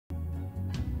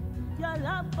your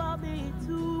love for me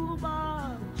too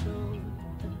much, oh.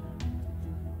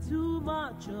 Too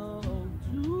much, oh.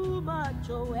 Too much,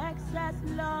 oh. Excess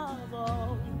love,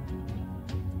 oh.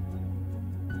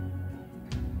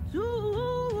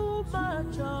 Too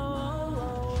much,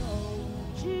 oh.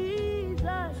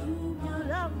 Jesus, you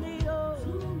love me, oh.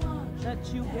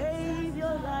 That you gave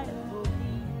your life for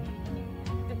me.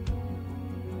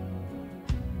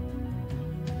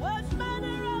 What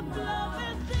manner of love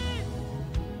is this?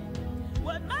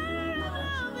 What manner of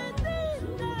love is this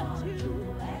that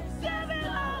you give it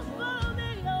all for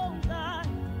me, oh God?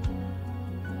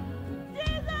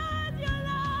 Jesus, you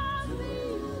love me.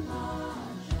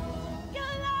 You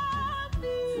love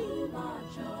me.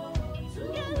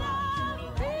 You love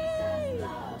me.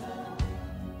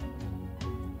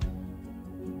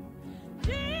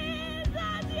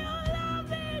 Jesus, you love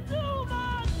me too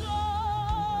much, oh.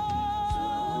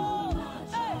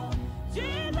 Hey,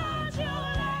 Jesus, you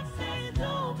love me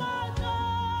too much, oh.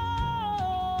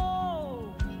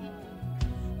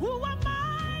 Who am I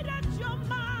that you're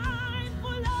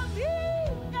mindful of me?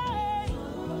 Hey.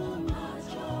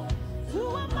 Who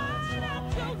am I that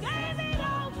you gave it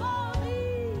all for me?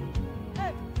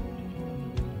 Hey.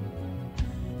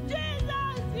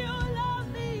 Jesus, you love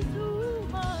me too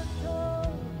much, oh.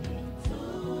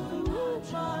 Too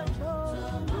much,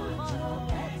 oh. Too much, oh.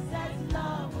 Excess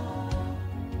love, oh.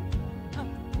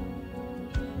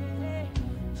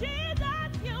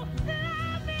 Jesus, you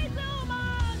love me too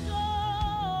much,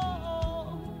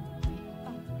 oh.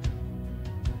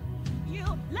 You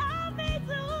love me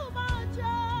too much, oh.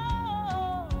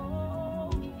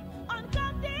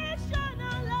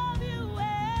 Unconditional love you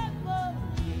have for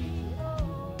me,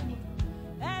 oh.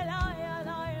 Eloi,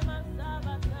 Eloi, my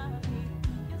Sabbath,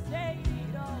 you say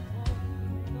it all for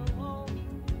me, oh.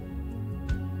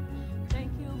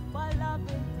 Thank you for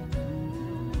loving me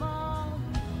too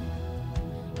much,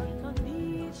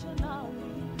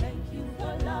 unconditionally. Thank you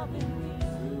for loving me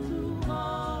too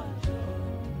much, oh.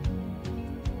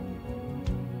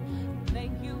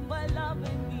 Thank you for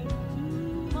loving me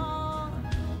too much.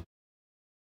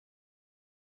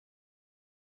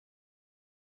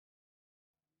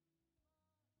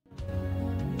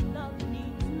 You love me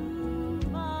too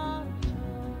much,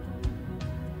 oh.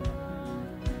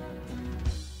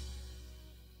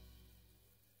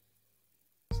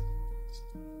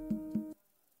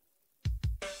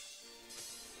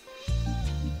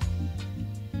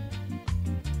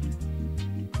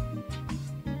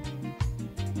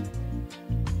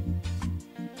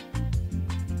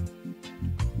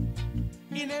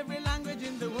 In every language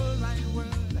in the whole wide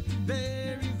world,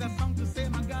 there is a song to say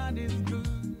my God is good.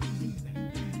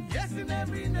 Yes, in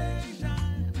every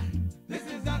nation, this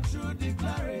is a true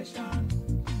declaration.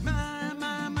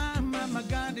 My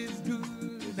God is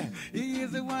good. He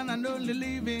is the one and only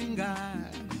living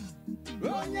God.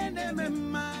 Onye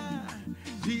nemema,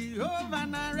 Jehovah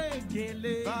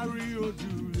narekele. Bari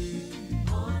odule,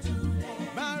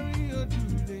 Bari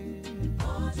odule,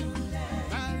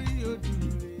 Bari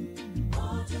odule.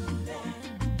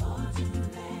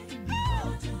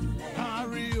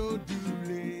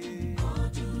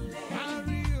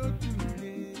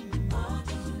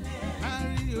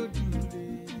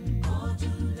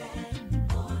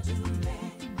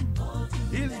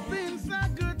 It's been so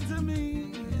good to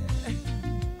me.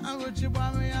 I would you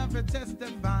want me have to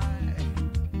testify.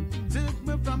 Took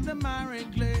me from the miry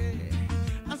clay.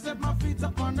 I set my feet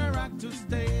up on the rock to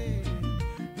stay.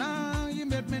 Now you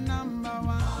made me number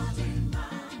one.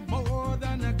 More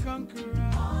than a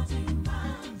conqueror.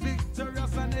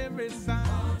 Victorious on every side.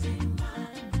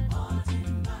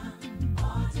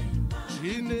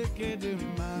 Chineke de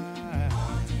ma.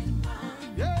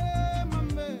 Yeah,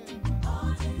 mama.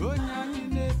 Onyani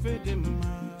nefe de ma.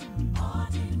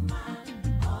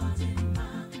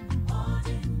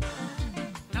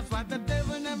 That's why the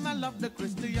devil never loved the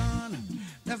Christian.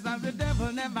 That's why the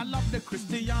devil never loved the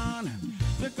Christian.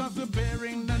 Because we're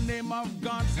bearing the name of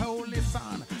God's holy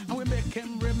Son. And we make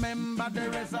him remember the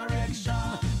resurrection.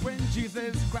 When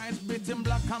Jesus Christ beat him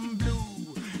black and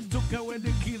blue, took away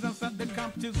the keys and set the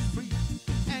captives free,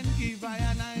 and give I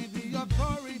and I the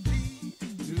authority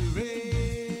to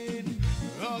reign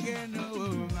again,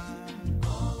 oh man.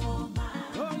 Oh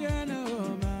man. Again,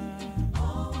 oh man.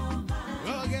 Oh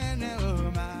man. Again,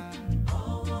 oh man.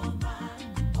 Oh man.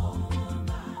 Oh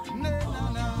man. No, no,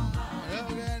 no.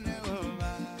 Again, oh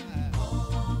man.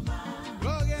 Oh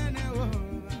man. Again, oh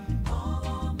man.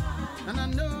 Oh man. And I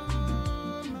know.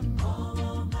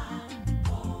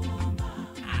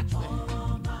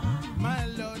 My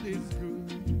Lord is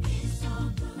good. He's so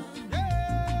good.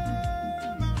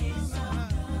 Yeah, he's so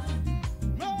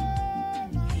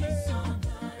good. He's so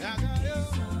good.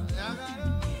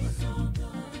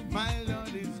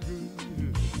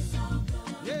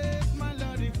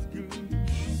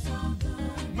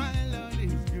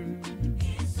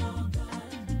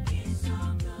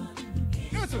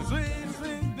 The sweet,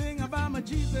 sweet thing about my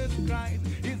Jesus Christ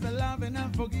is the loving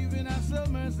and forgiving and so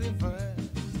merciful.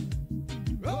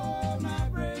 Oh, my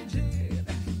Bridget,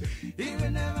 he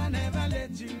will never, never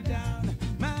let you down.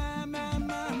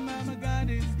 My God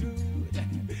is good.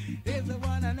 He's the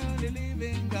one and only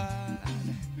living God.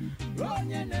 Oh,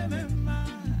 you never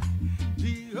mind.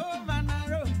 Jehovah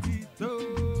Narotito,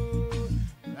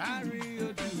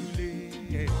 Mario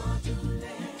Dule,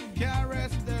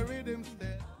 caress the rhythm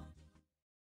step.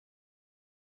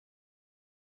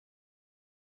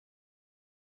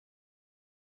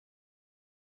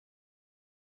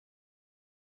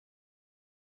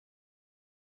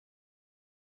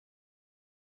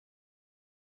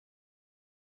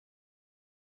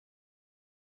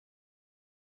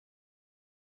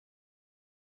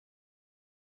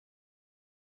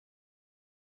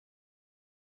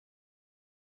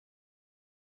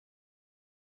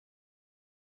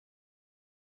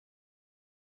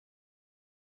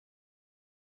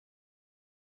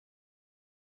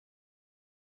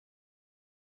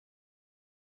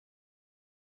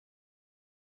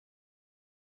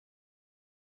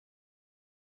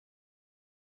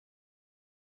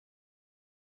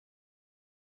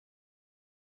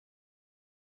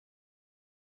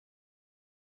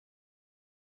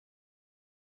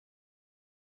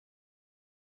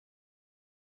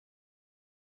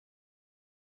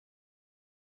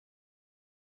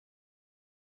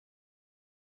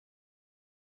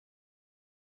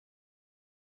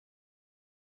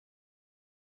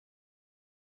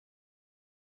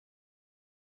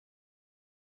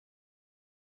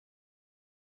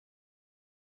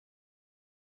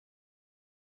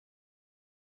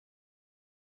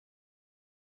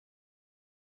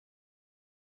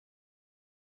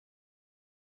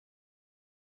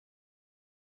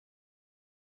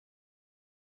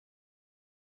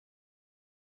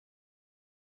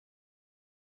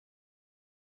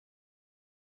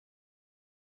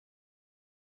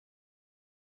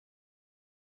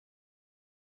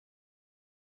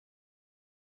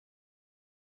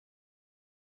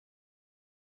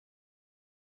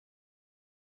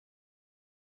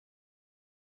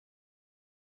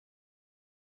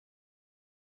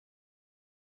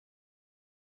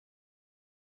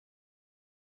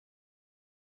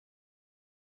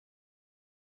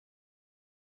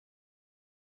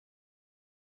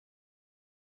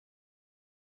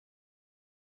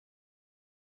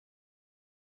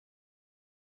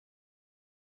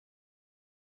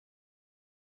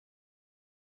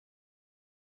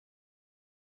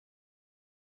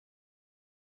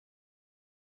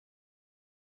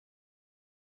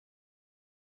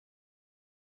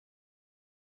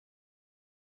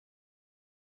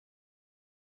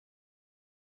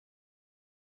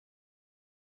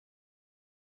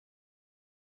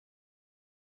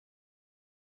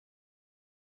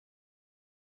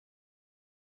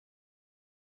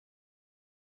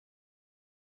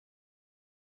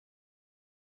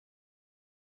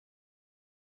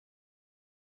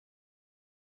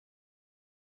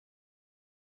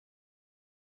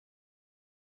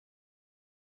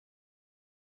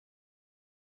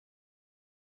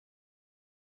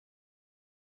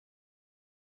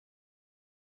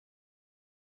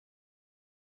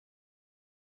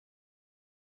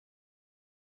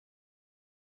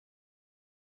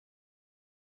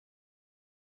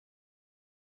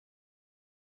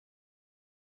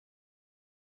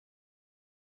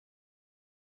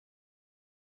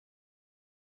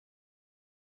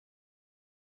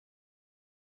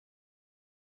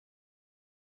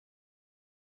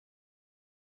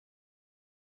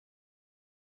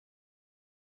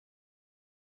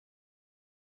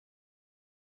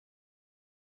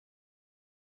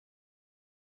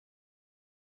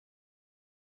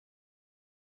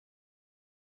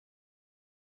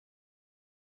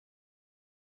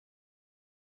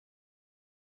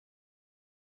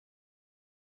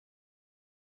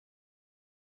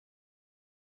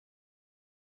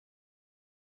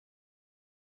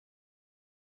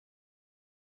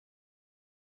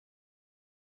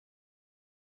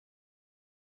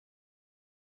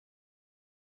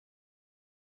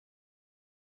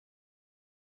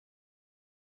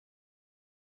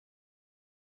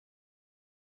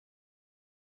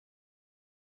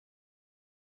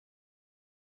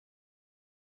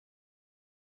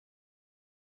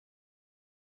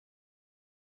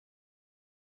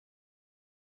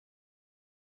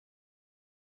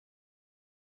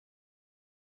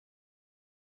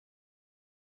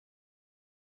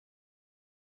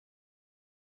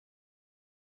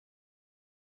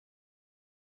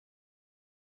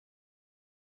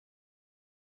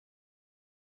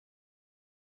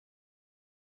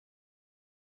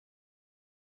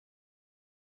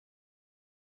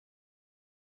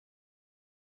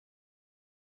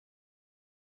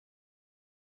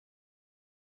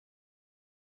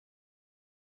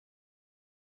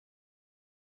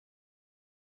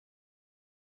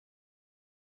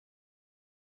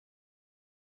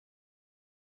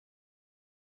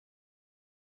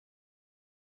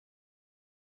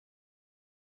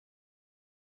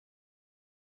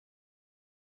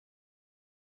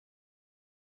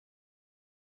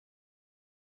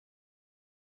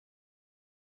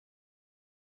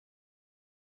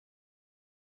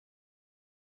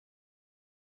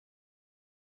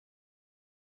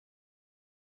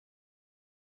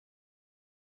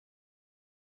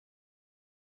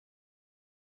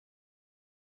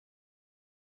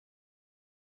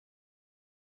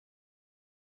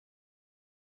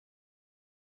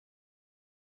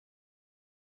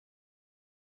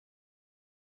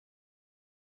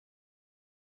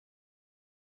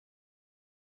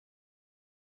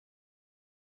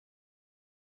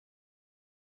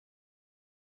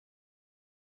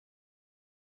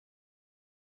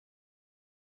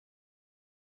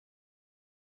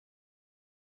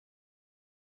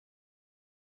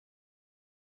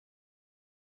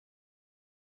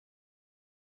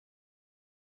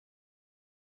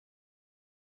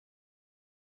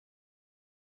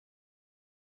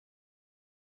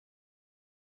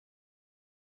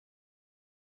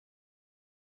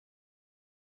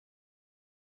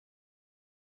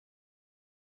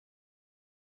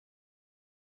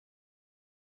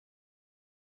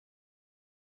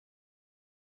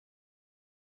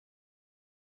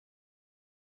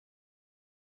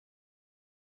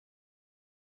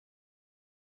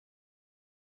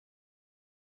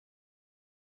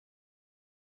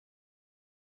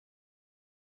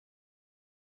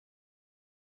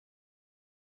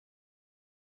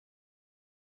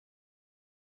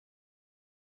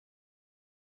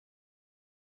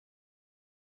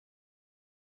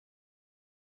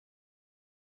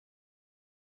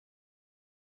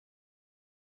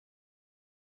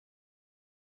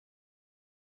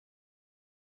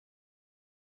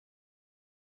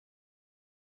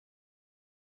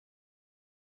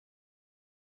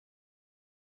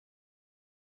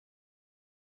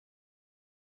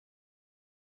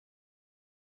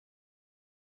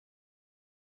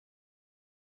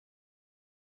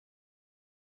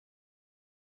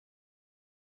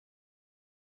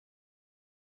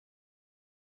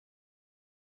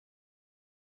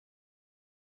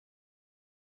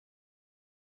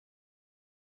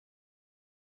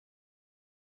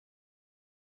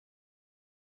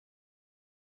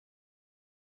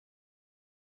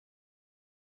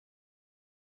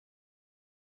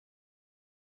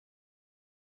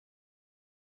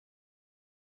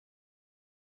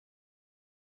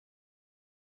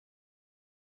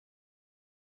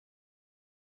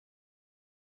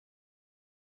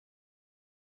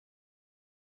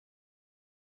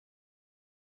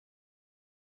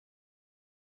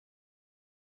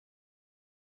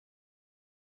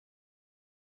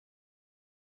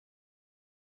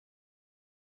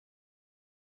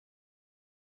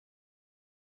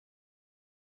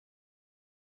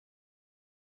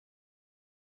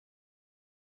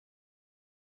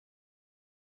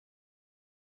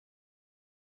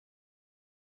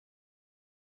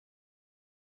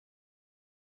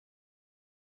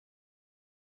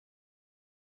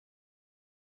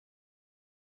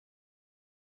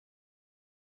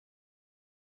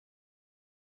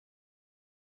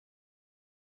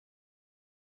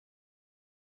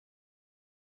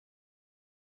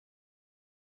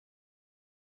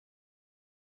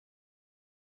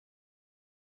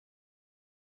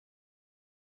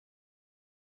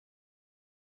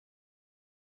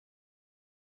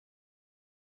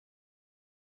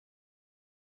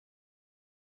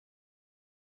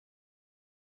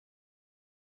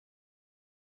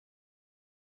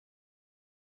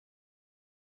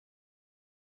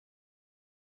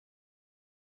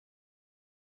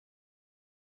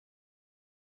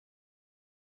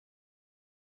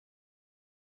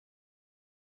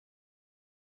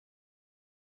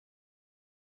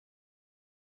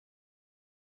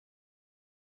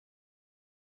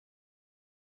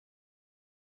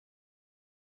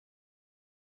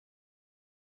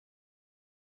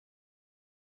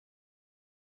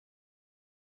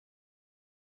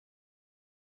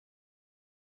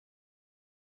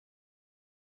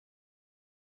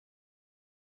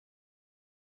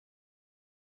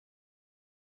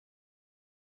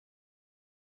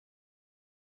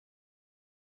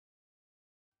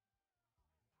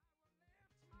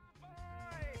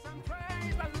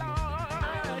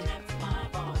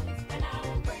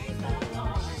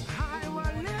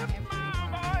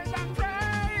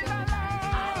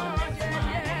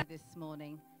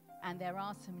 and there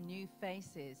are some new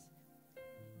faces.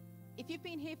 If you've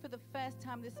been here for the first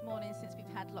time this morning since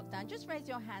we've had lockdown, just raise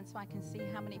your hand so I can see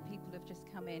how many people have just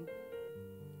come in.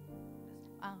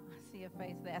 Oh, I see your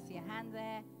face there. I see a hand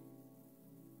there.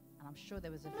 And I'm sure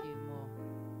there was a few more.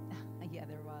 Yeah,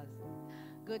 there was.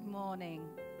 Good morning.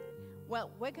 Well,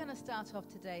 we're going to start off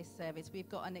today's service. We've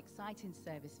got an exciting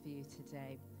service for you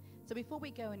today. So before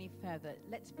we go any further,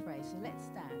 let's pray. So let's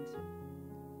stand.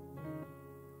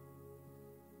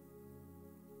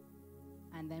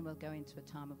 And then we'll go into a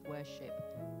time of worship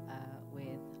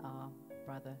with our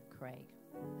brother Craig.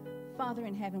 Father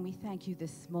in heaven, we thank you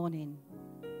this morning.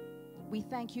 We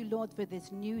thank you, Lord, for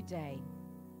this new day,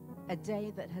 a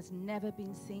day that has never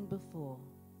been seen before.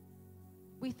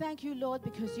 We thank you, Lord,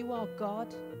 because you are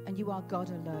God and you are God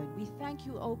alone. We thank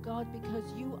you, oh God,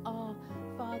 because you are,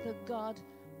 Father God,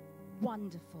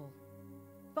 wonderful.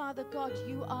 Father God,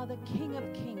 you are the King of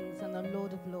Kings and the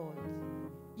Lord of Lords.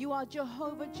 You are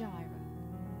Jehovah Jireh.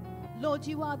 Lord,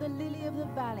 you are the lily of the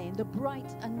valley and the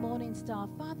bright and morning star.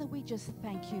 Father, we just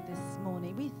thank you this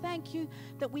morning. We thank you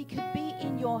that we could be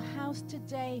in your house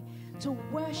today to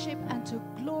worship and to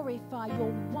glorify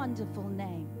your wonderful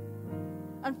name.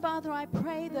 And Father, I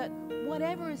pray that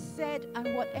whatever is said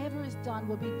and whatever is done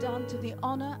will be done to the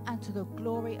honor and to the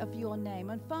glory of your name.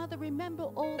 And Father, remember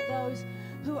all those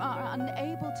who are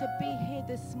unable to be here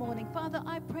this morning. Father,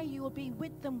 I pray you will be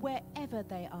with them wherever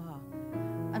they are.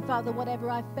 And Father,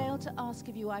 whatever I fail to ask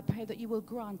of you, I pray that you will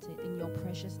grant it in your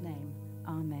precious name.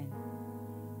 Amen.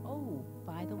 Oh,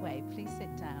 by the way, please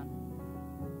sit down.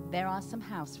 There are some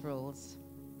house rules.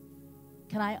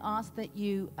 Can I ask that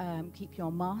you keep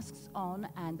your masks on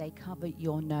and they cover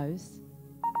your nose?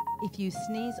 If you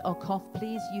sneeze or cough,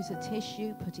 please use a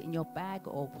tissue, put it in your bag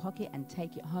or pocket and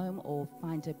take it home or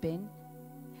find a bin.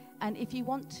 And if you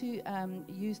want to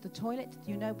use the toilet,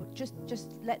 you know, just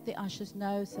let the ushers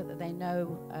know so that they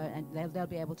know and they'll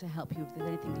be able to help you if there's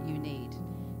anything that you need.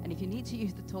 And if you need to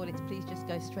use the toilets, please just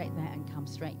go straight there and come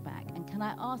straight back. And can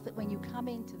I ask that when you come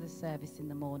into the service in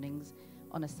the mornings,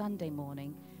 on a Sunday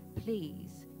morning,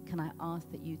 please, can I ask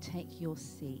that you take your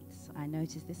seats? I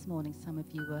noticed this morning some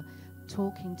of you were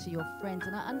talking to your friends,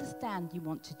 and I understand you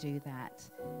want to do that,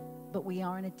 but we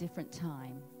are in a different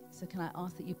time. So can I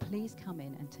ask that you please come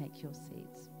in and take your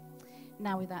seats?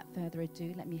 Now, without further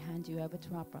ado, let me hand you over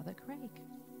to our brother Craig.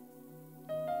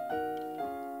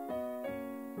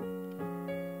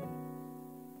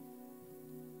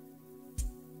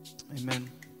 Amen.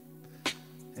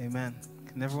 Amen.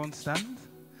 Can everyone stand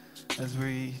as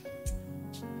we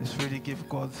just really give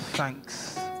God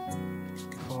thanks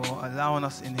for allowing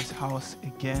us in his house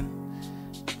again.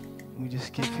 We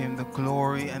just give him the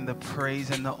glory and the praise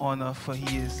and the honor, for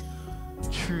he is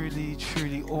truly,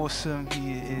 truly awesome.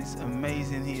 He is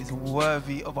amazing. He is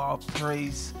worthy of our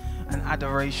praise and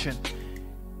adoration.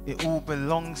 It all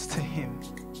belongs to him.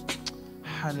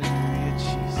 Hallelujah,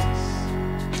 Jesus.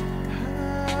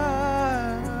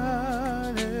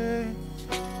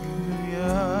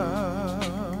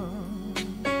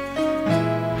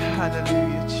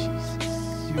 Hallelujah, Jesus.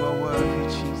 You are worthy,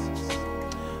 Jesus.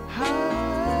 Hallelujah,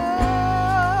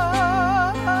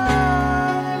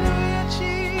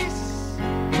 Jesus.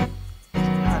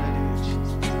 Hallelujah,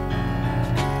 Jesus.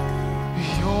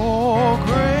 Your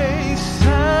grace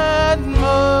and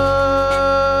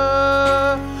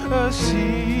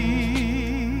mercy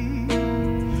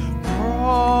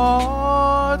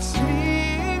brought me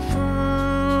through.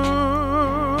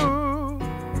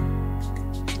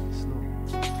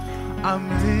 I'm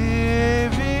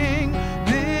living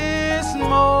this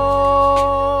moment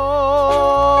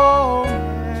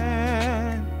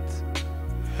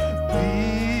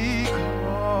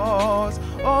because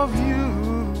of you.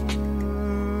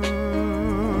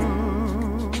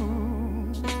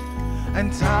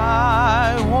 And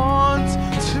I want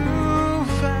to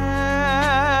thank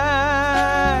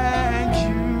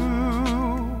you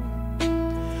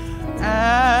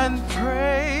and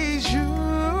praise you.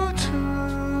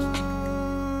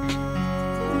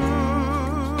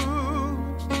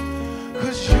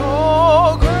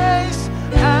 Your grace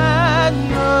and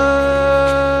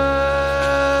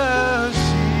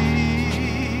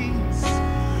mercies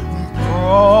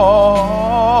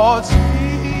brought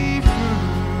me through.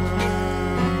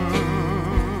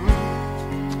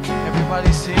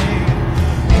 Everybody sing.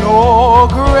 Your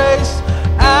grace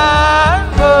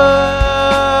and mercy,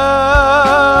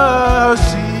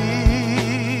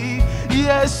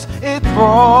 yes, it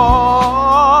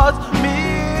brought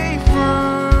me through.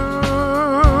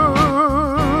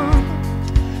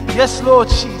 Yes, Lord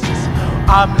Jesus,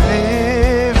 I'm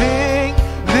living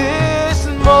this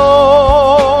moment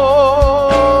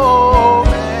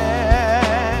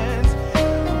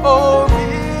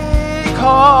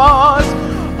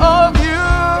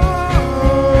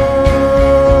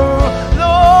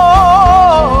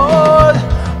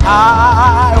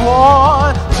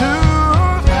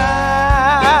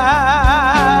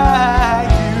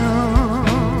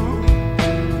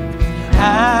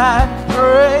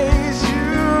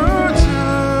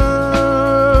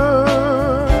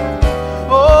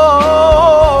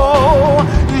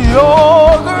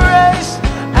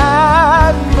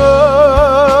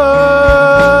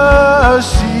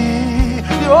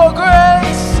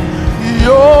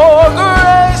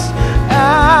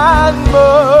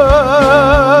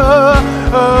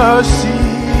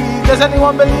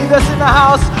believers in the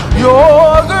house.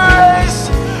 Your grace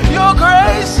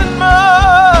and mercy.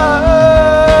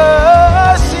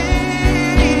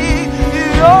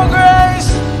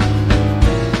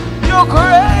 Your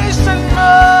grace and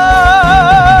mercy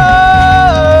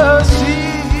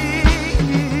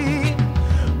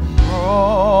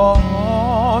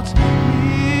brought me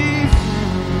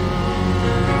through.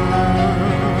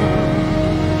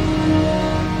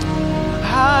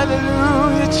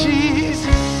 Hallelujah,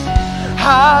 Jesus.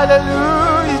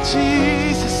 Hallelujah,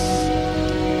 Jesus.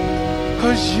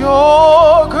 'Cause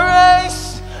your grace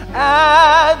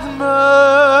and mercies,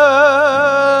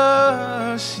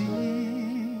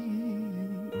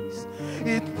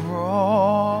 it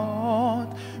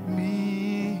brought me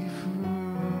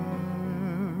through.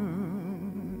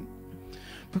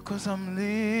 Because I'm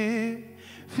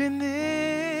living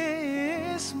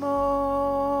this moment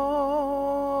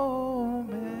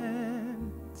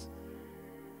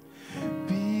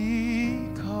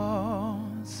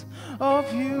because of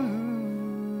you.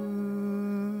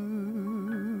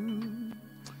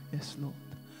 Yes, Lord.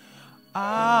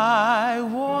 I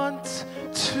want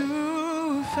to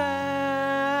thank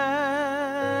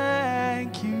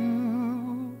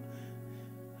you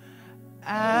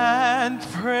and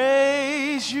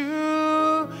praise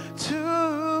you too,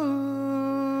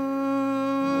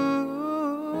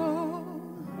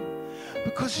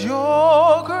 because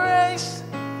your grace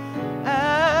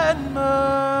and mercies,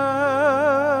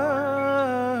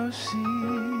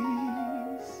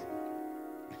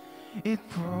 it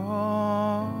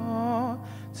brought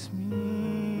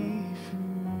me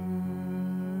through.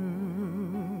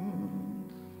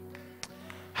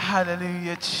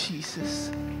 Hallelujah, Jesus.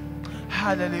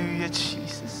 Hallelujah,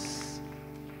 Jesus.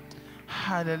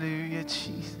 Hallelujah,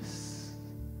 Jesus.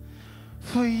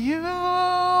 For you alone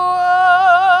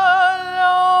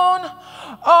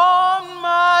are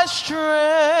my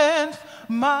strength,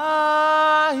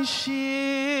 my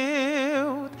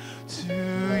shield. To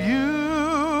you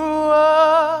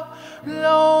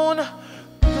alone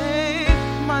make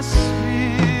my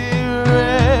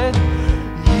spirit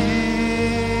yield.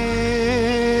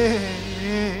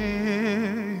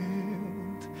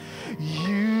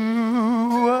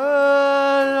 You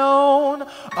alone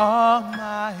are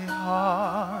my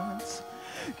heart's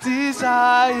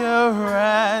desire,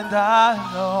 and I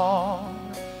long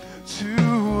to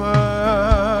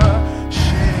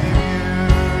worship you.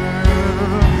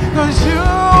 'Cause you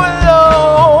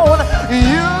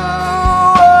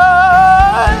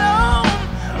alone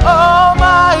are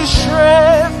my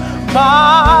strength,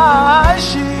 my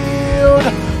shield.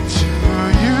 To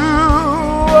you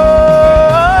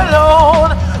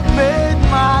alone made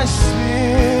my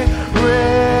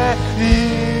spirit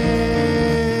yield.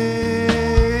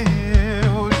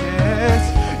 Yes,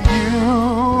 you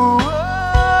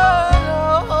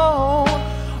alone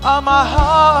are my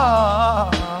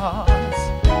heart's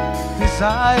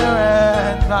desire,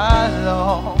 and I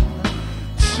long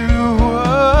to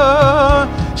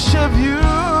worship you.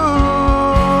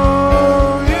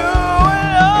 You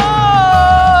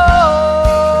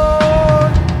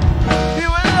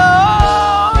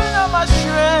alone are my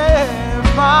strength,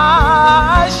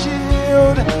 my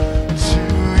shield. To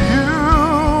you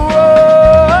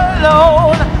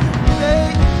alone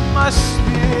make my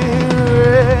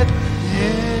spirit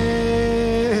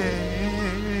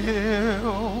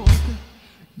yield.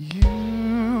 You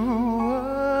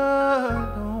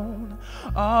alone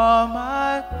are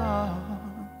my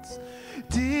heart's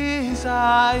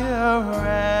desire,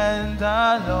 and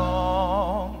I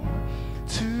long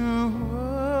to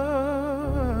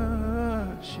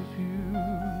worship you.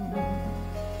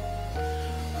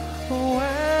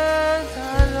 And I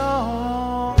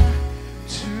long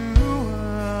to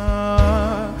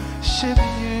worship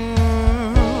you.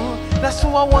 That's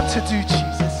what I want to do,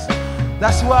 Jesus.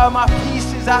 That's where my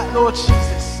peace is at, Lord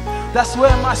Jesus. That's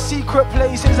where my secret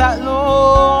place is at,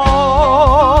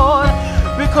 Lord.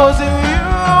 Because of you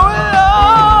alone.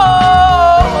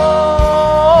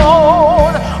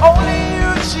 Only you,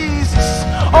 Jesus.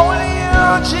 Only you,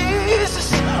 Jesus.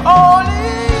 Only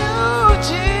you,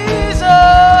 Jesus.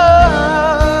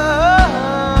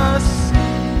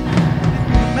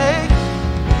 Make,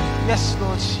 yes,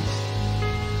 Lord Jesus.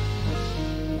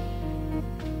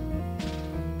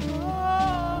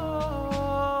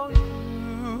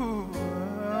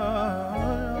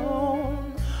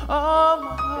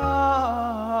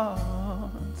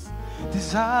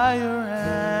 Desire,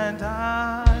 and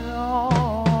I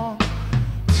long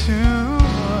to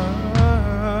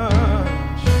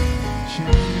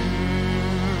worship you.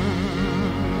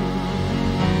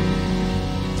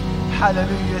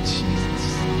 Hallelujah, Jesus.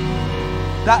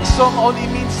 That song only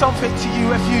means something to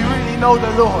you if you really know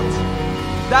the Lord.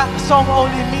 That song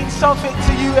only means something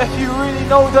to you if you really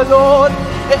know the Lord.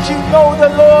 If you know the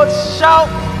Lord, shout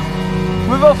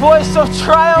with a voice of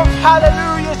triumph,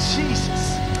 hallelujah,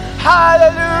 Jesus.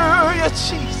 Hallelujah,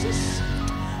 Jesus.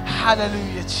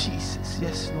 Hallelujah, Jesus.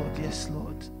 Yes, Lord. Yes,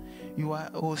 Lord. You are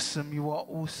awesome. You are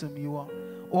awesome. You are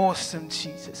awesome,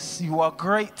 Jesus. You are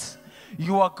great.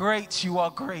 You are great. You are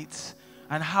great.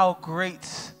 And how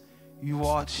great you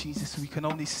are, Jesus. We can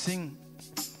only sing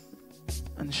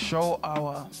and show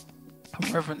our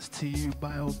reverence to you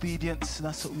by obedience. And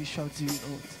that's what we shall do,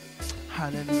 Lord.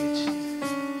 Hallelujah, Jesus.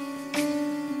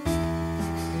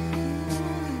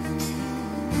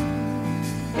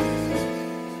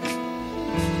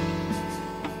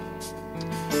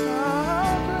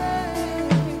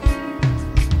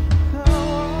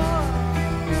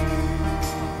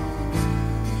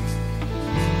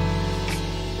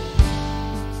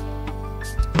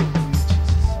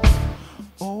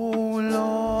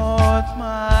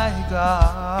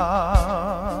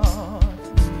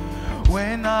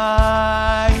 When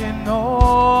I in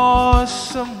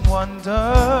awesome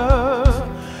wonder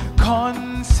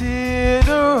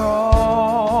consider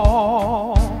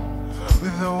all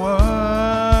the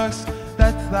works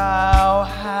that thou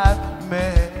hast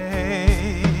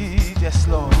made, yes,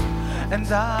 Lord,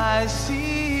 and I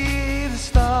see the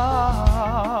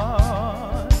stars,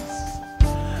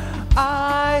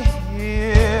 I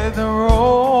hear the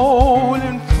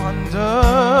rolling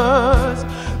thunders,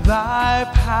 thy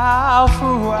power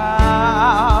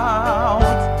throughout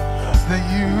the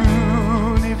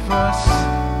universe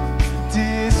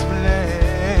displays.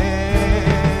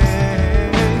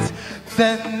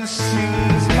 Then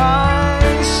sings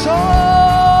my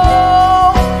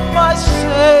soul, my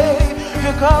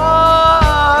Savior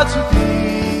God, to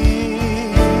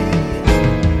thee.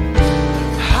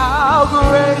 How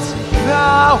great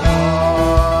thou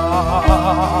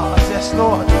art, yes,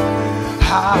 Lord.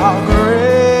 How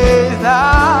great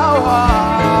thou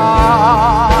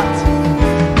art.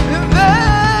 And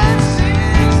then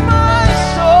sings my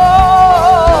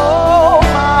soul,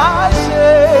 my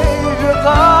Savior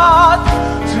God,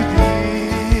 to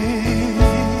thee.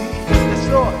 Yes,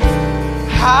 Lord.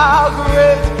 How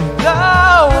great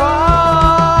thou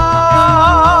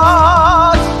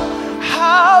art.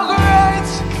 How great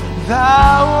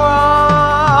thou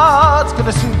art.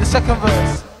 Gonna sing the second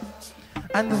verse.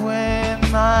 And when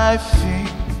I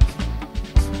think,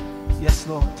 yes,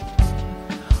 Lord,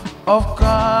 of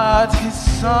God, his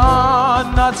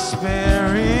Son, not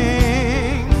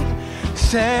sparing,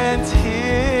 sent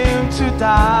him to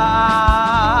die,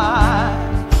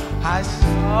 I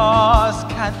just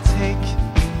can't take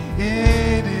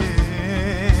it in.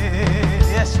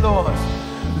 Yes, Lord,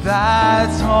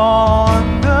 that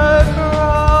on the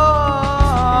cross,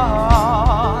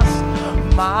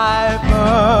 my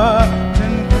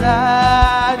burden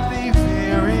gladly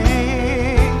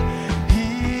bearing,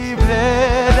 he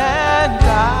bled and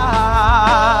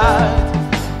died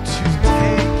to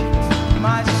take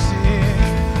my sin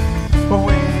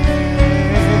away.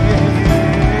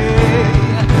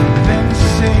 Then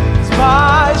sings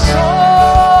my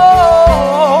soul,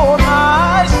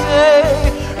 my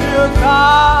Savior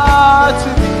God, to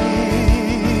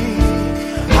thee.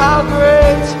 How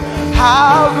great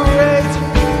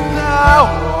thou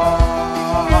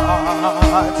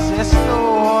art, yes,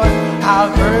 Lord, how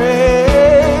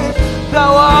great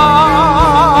thou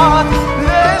art.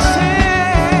 Then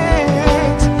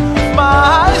sings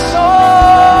my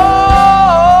soul,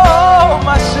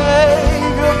 my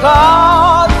Savior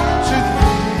God, to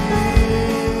thee.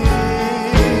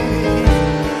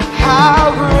 How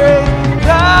great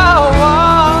thou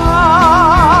art,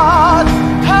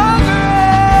 how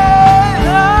great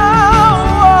thou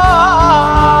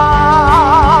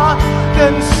art.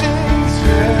 Then sings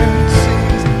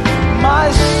my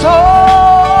soul,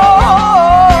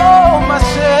 my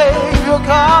Savior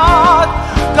God,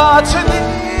 God, to thee.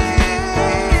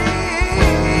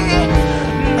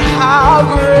 How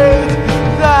great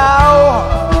thou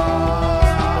art.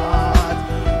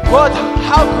 God,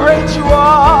 how great you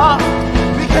are.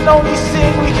 We can only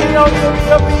sing, we can only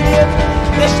be obedient.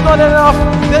 It's not enough.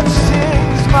 Then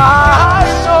sings my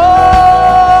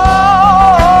soul,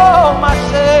 my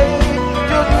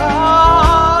Savior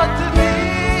God, to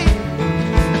thee.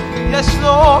 Yes,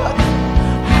 Lord,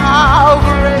 how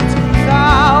great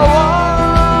thou art.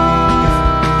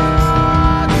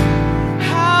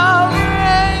 How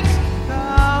great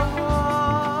thou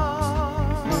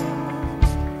art.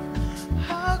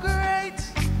 How great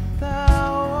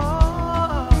thou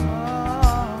art.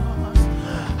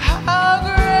 How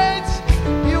great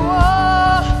you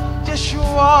are. Yes, you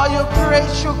are.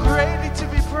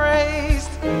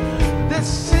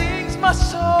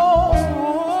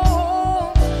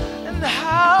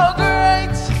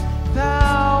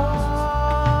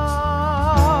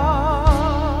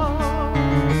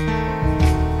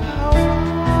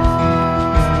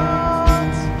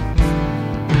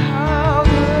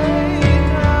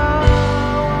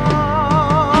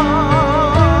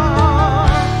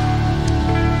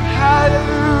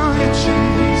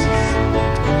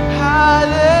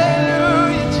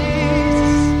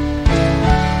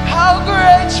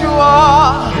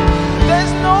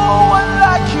 There's no one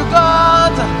like you,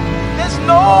 God. There's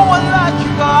no one like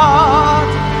you, God.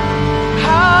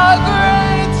 How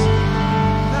great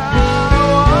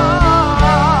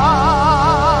thou art.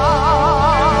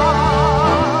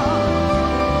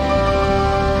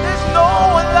 There's no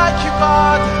one like you,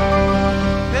 God.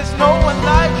 There's no one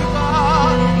like you,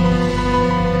 God.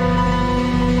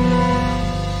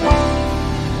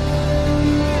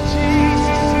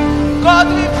 Jesus. God,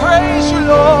 we praise you,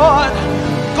 Lord.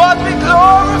 God, we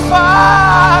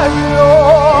glorify you,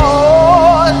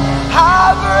 Lord.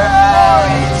 How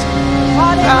great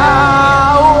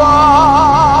thou art.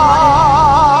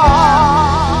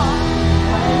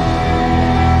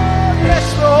 Yes,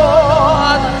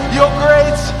 Lord. You're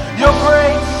great, you're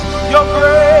great, you're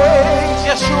great.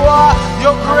 Yes, you are.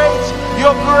 You're great,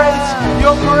 you're great,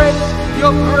 you're great,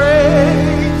 you're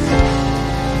great.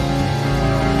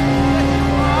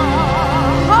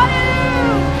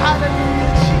 Hallelujah,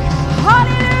 Jesus.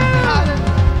 Hallelujah.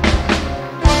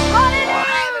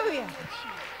 Hallelujah.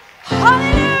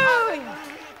 Hallelujah.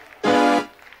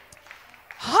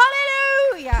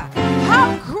 Hallelujah. How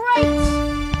great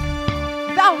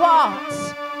thou art.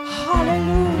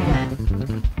 Hallelujah.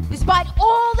 Despite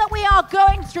all that we are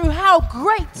going through, how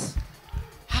great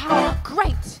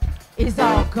is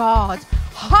our God.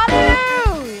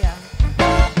 Hallelujah.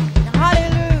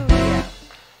 Hallelujah.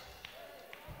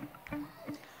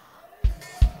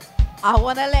 I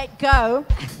want to let go,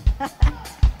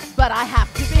 but I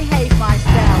have to behave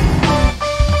myself.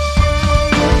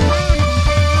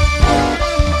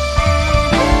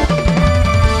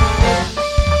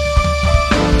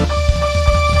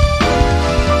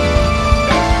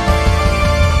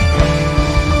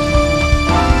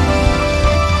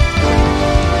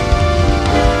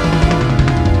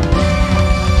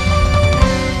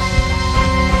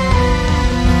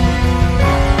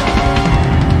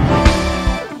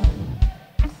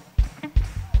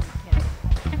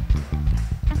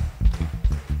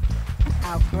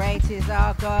 Great is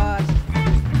our God.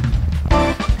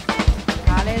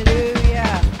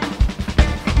 Hallelujah.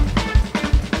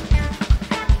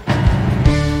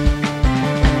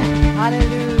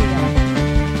 Hallelujah.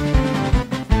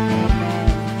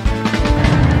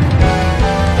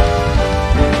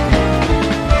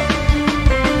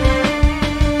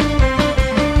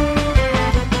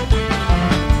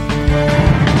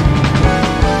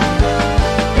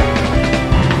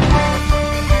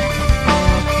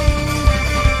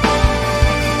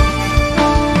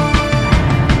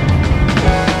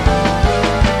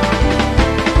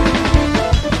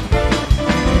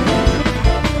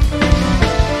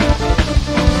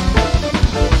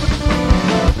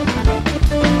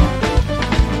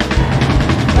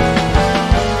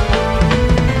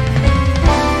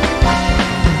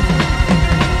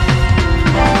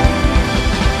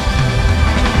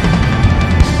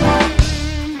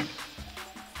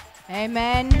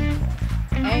 Amen.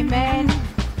 Amen.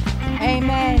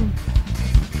 Amen.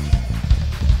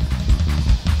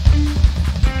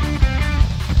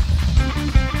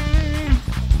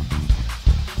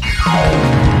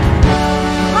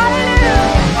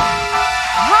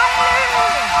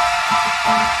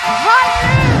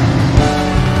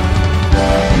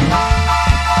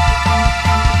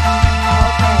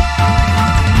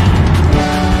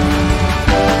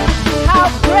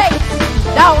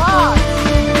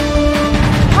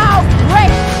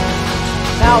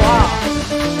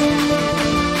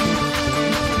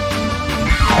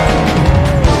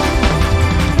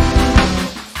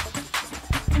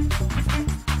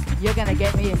 You're going to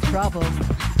get me in trouble.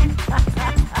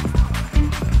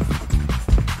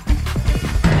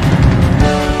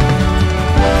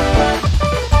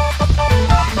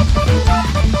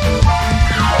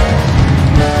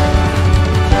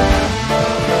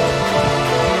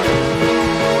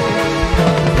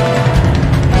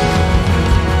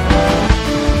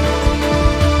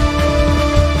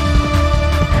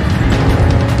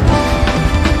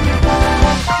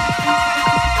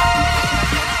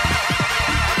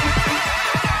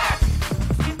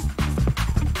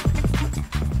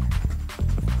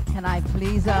 Can I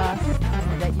please ask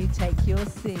that you take your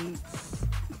seats?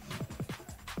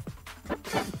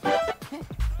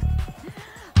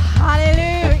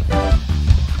 Hallelujah.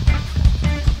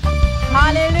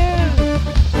 Hallelujah.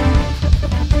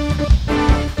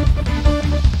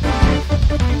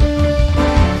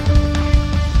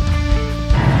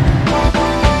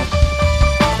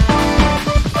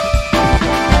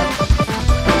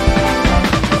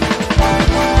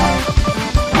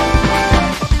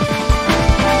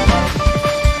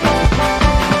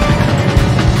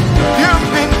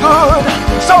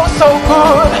 So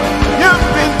good. You've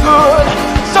been good,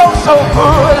 so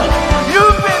good.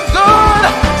 You've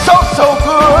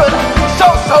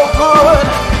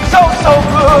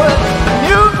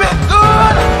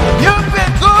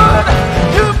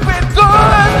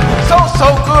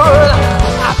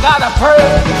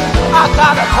I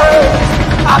gotta praise,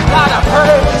 I gotta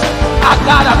praise, I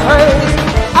gotta praise,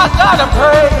 I gotta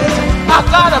praise, I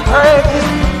gotta praise,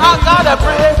 I gotta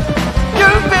praise.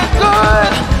 You've been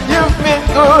good, you've been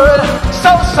good,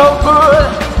 so, so good.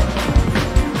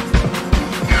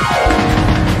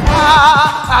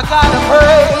 I gotta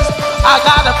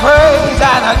praise,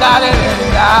 and I gotta let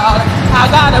it out. I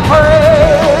gotta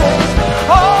praise,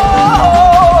 oh,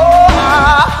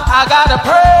 I gotta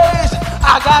praise,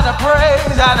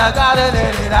 and I gotta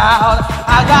let it out.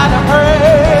 I gotta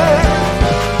praise,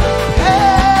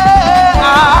 yeah,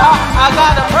 I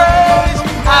gotta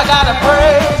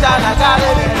praise, and I gotta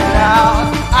let it out.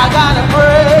 I gotta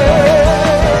praise.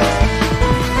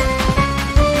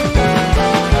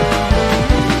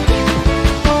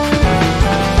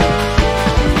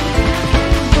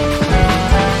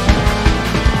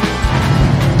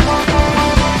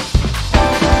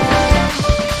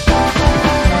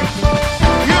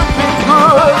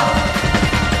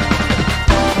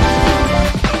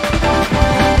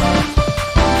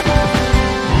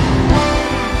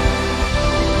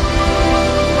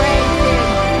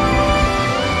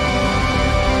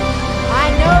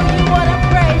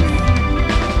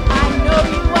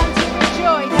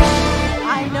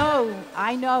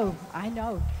 I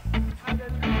know.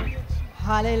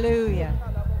 Hallelujah.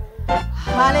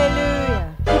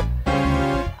 Hallelujah.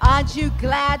 Aren't you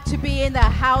glad to be in the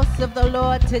house of the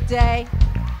Lord today?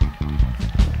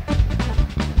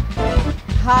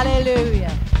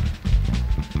 Hallelujah.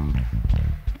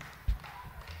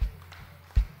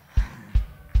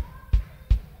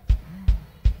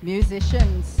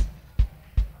 Musicians.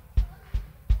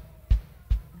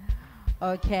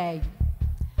 Okay.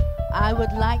 I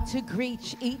would like to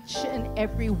greet each and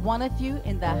every one of you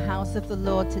in the house of the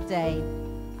Lord today.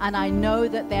 And I know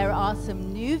that there are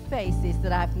some new faces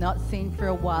that I've not seen for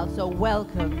a while, so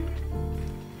welcome.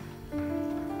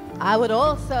 I would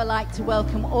also like to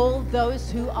welcome all those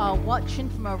who are watching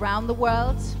from around the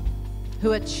world,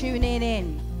 who are tuning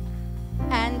in.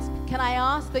 And can I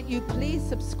ask that you please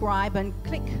subscribe and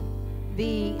click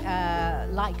the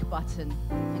like button,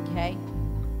 okay?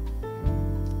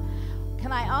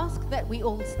 Can I ask that we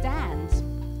all stand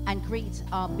and greet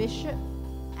our bishop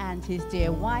and his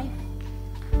dear wife,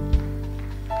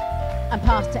 and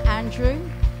Pastor Andrew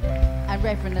and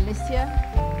Reverend Alicia,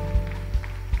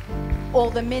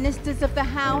 all the ministers of the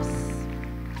house.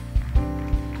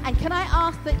 And can I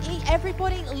ask that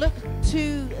everybody look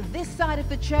to this side of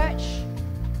the church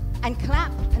and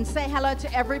clap and say hello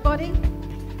to everybody?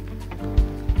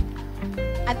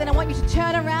 And then I want you to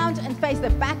turn around and face the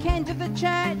back end of the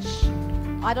church.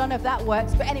 I don't know if that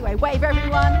works, but anyway, wave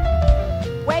everyone.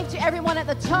 Wave to everyone at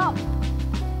the top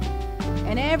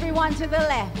and everyone to the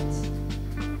left,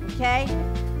 okay?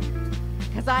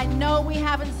 Because I know we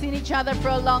haven't seen each other for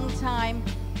a long time,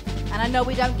 and I know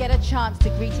we don't get a chance to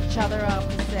greet each other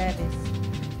after service.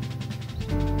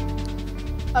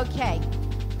 Okay,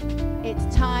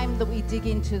 it's time that we dig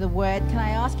into the Word. Can I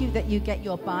ask you that you get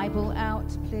your Bible out,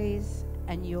 please,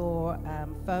 and your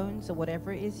phones or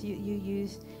whatever it is you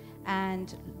use,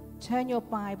 and turn your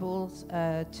Bibles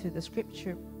to the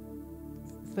scripture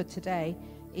for today,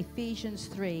 Ephesians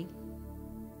 3,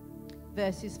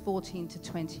 verses 14 to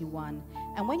 21.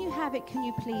 And when you have it, can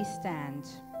you please stand?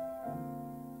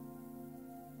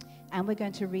 And we're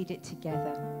going to read it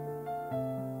together.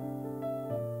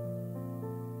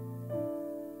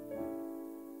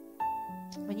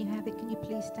 When you have it, can you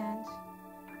please stand?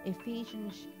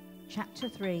 Ephesians chapter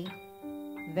 3,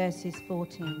 verses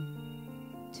 14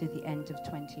 to the end of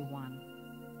 21.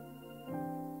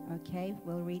 Okay,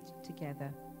 we'll read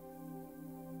together.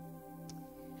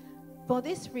 For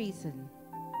this reason,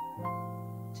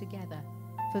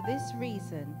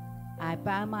 I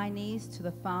bow my knees to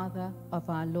the Father of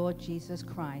our Lord Jesus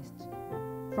Christ,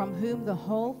 from whom the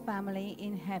whole family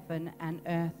in heaven and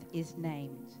earth is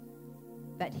named,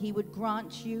 that he would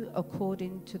grant you,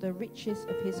 according to the riches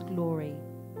of his glory,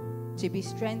 to be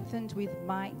strengthened with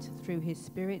might through his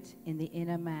Spirit in the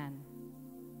inner man,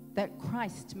 that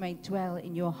Christ may dwell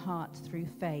in your heart through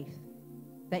faith,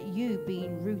 that you,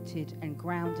 being rooted and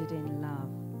grounded in love,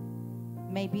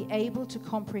 may be able to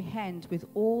comprehend with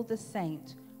all the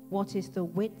saints what is the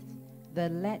width, the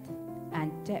length,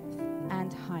 and depth,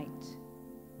 and height,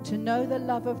 to know the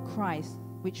love of Christ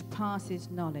which passes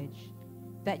knowledge,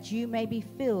 that you may be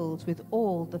filled with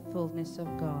all the fullness of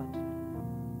God.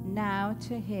 Now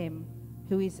to him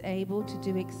who is able to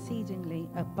do exceedingly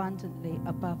abundantly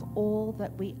above all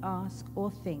that we ask or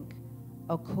think,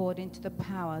 according to the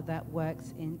power that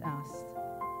works in us.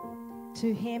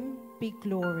 To him be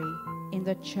glory in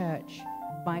the church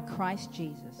by Christ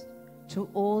Jesus, to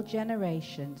all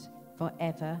generations,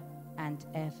 forever and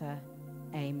ever.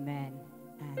 Amen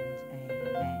and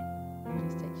amen.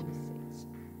 Please take your seats.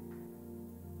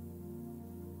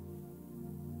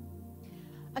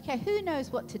 Okay, who knows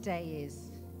what today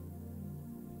is?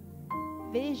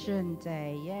 Vision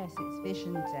Day. Yes, it's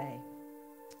Vision Day.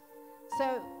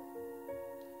 So,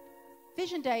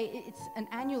 Vision Day, it's an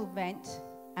annual event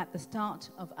at the start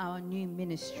of our new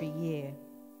ministry year.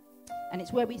 And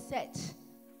it's where we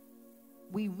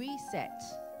reset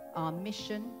our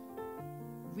mission,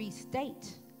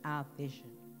 restate our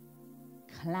vision,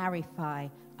 clarify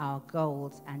our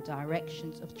goals and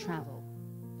directions of travel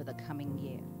for the coming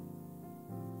year.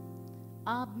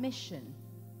 Our mission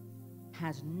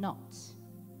has not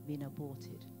been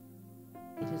aborted.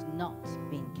 It has not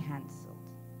been cancelled.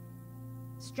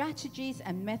 Strategies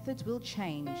and methods will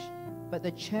change, but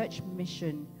the church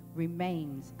mission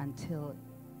remains until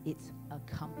it's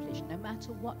accomplished. No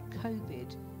matter what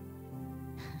COVID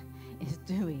is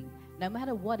doing, no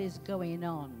matter what is going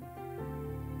on,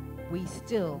 we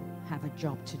still have a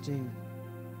job to do.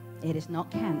 It is not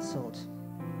cancelled.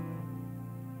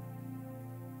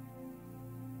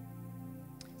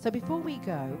 So before we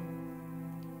go,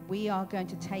 we are going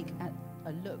to take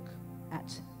a look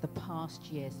at the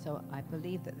past year. So I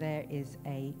believe that there is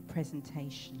a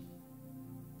presentation.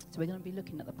 So we're going to be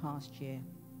looking at the past year.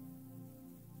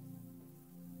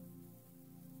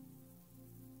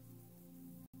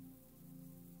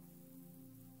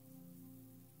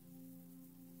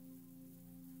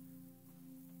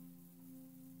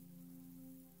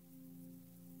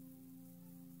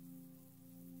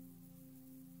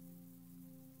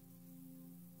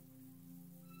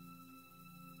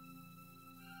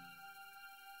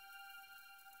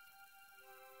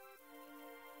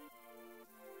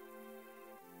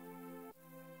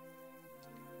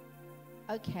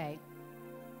 Okay,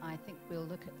 I think we'll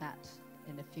look at that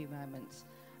in a few moments.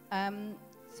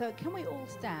 So can we all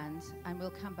stand, and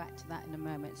we'll come back to that in a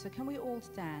moment. So can we all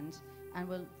stand, and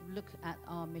we'll look at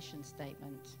our mission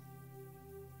statement.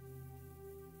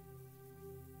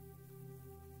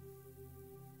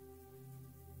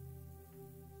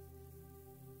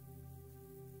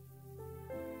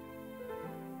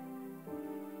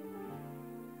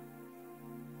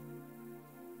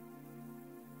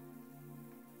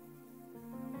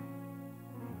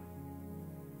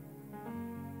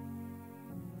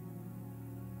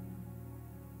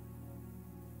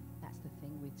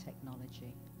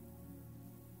 Technology.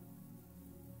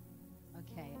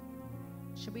 Okay,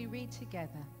 shall we read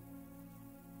together?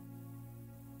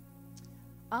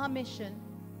 Our mission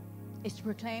is to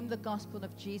proclaim the gospel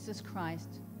of Jesus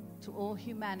Christ to all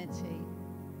humanity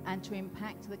and to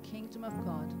impact the kingdom of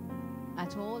God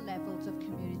at all levels of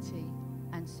community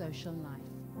and social life.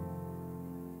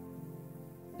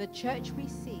 The church we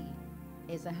see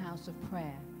is a house of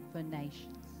prayer for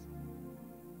nations.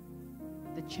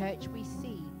 The church we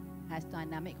see has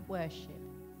dynamic worship,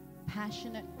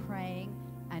 passionate praying,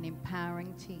 and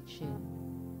empowering teaching,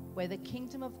 where the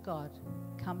kingdom of God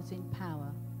comes in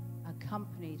power,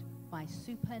 accompanied by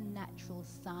supernatural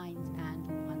signs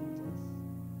and wonders.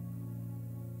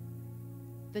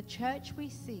 The church we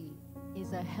see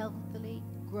is a healthily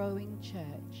growing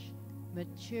church,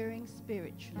 maturing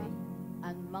spiritually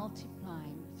and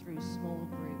multiplying through small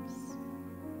groups.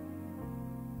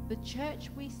 The church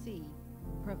we see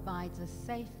provides a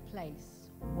safe place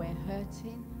where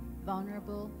hurting,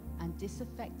 vulnerable, and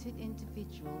disaffected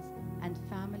individuals and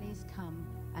families come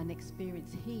and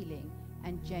experience healing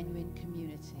and genuine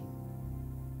community.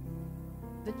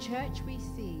 The church we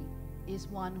see is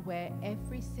one where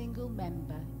every single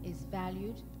member is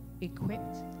valued,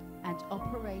 equipped, and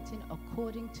operating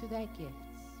according to their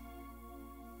gifts.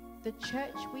 The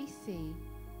church we see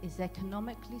is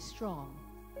economically strong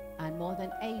and more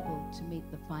than able to meet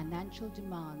the financial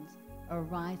demands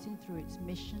arising through its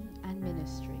mission and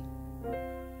ministry.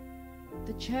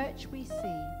 The church we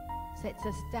see sets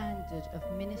a standard of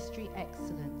ministry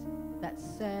excellence that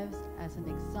serves as an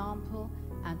example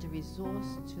and a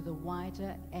resource to the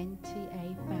wider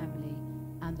NTA family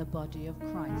and the body of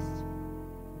Christ.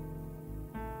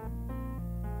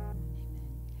 Amen.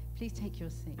 Please take your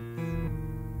seats.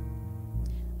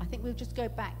 I think we'll just go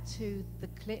back to the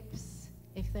clips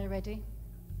if they're ready.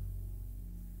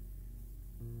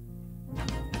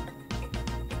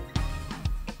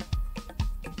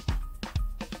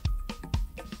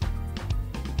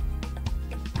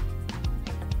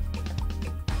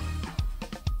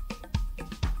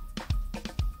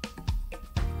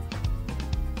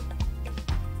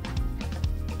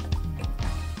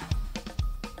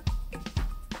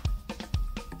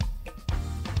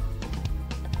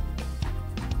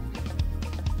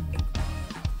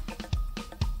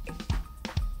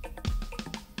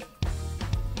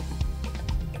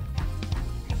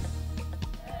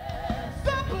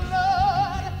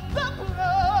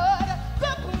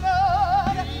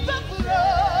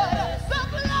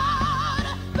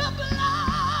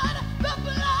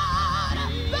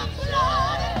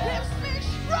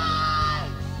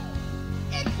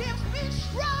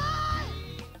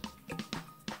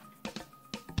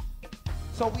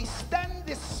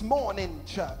 morning,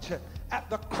 church, at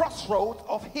the crossroads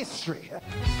of history.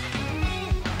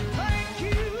 Thank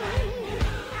you.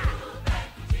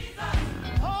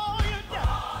 All you've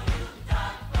done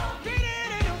for me.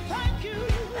 Thank you,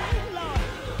 Lord.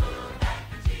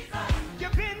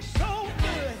 You've been so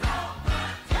good.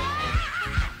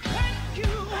 Thank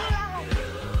you, Lord.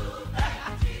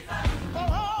 For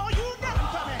all you've done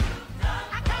for me.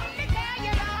 I come to tell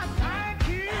you, Lord, thank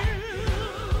you.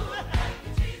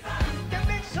 You've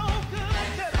been so good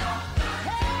to me.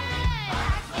 Hey,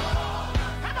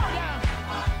 come on, y'all.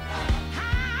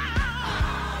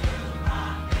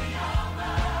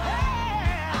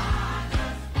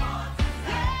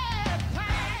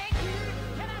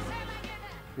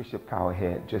 Bishop Powell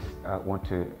here. Just want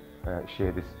to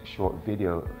share this short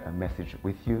video message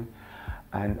with you.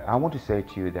 And I want to say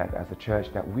to you that as a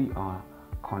church that we are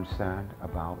concerned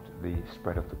about the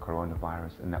spread of the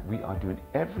coronavirus and that we are doing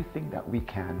everything that we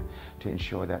can to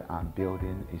ensure that our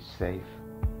building is safe.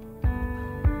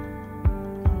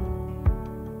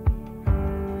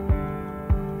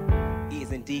 It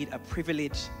is indeed a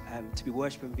privilege to be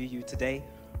worshiping with you today.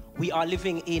 We are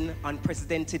living in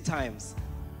unprecedented times,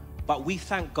 but we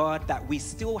thank God that we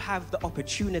still have the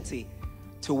opportunity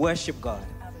to worship God,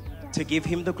 to give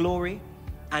Him the glory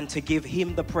and to give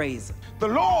Him the praise. The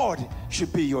Lord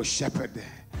should be your shepherd.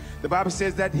 The Bible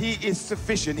says that He is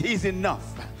sufficient. He's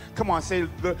enough. Come on, say,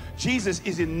 Jesus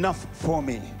is enough for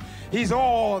me. He's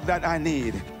all that I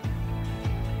need.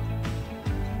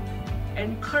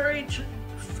 Encourage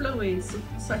fluids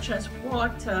such as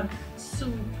water,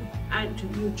 soup, and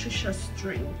nutritious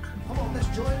drink. Come on, let's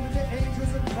join with the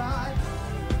angels and cry.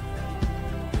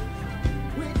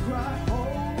 We cry,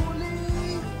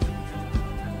 holy,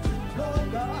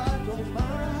 Lord God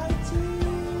Almighty.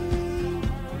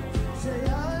 Say,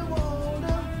 I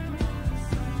wanna.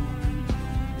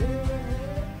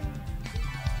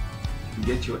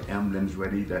 Get your emblems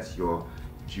ready. That's your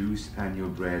juice and your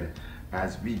bread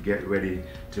as we get ready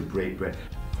to break bread.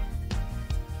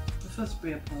 The first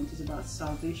prayer point is about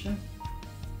salvation.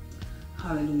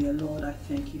 Hallelujah, Lord, I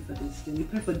thank you for this day. We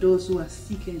pray for those who are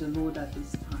seeking the Lord at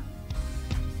this time.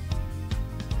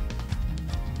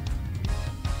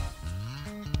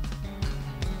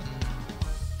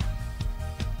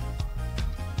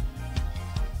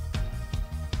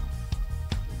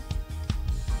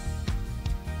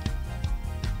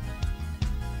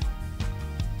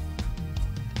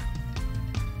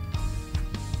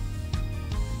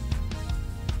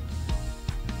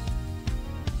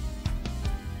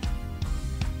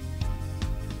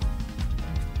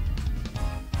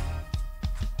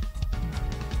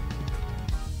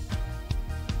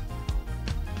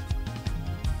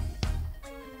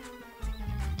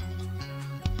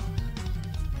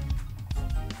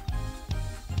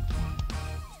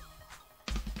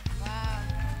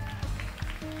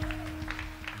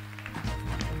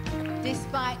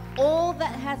 Despite all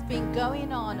that has been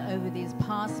going on over these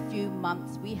past few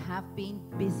months, we have been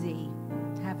busy,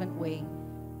 haven't we?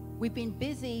 We've been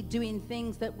busy doing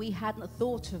things that we hadn't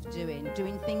thought of doing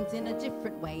things in a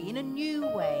different way, in a new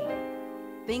way.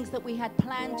 Things that we had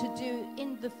planned to do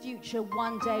in the future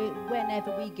one day,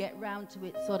 whenever we get round to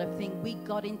it, sort of thing. We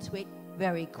got into it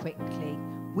very quickly.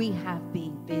 We have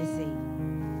been busy.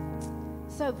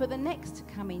 So for the next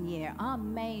coming year, our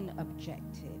main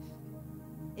objective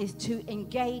is to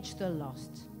engage the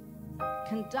lost,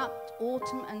 conduct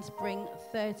autumn and spring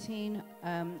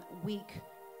 13-week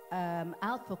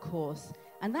Alpha course,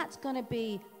 and that's going to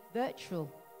be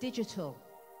virtual, digital.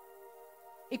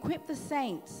 Equip the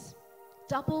saints,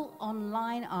 double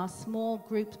online our small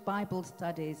group Bible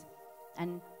studies,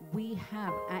 and we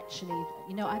have actually,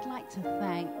 I'd like to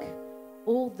thank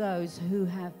all those who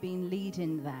have been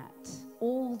leading that,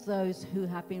 all those who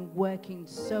have been working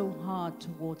so hard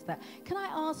towards that. Can I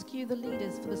ask you, the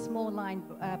leaders for the small line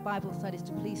Bible studies,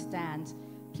 to please stand?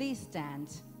 Please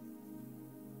stand.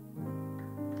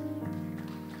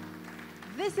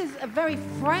 This is a very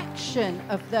fraction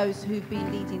of those who've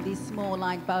been leading these small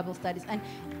line Bible studies. And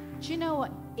do you know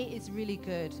what? It is really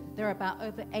good. There are about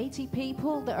over 80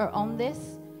 people that are on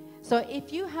this. So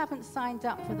if you haven't signed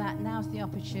up for that, now's the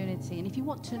opportunity. And if you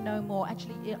want to know more,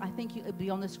 actually, I think it'll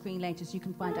be on the screen later, so you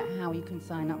can find out how you can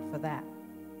sign up for that.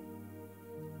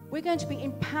 We're going to be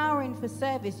empowering for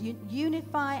service,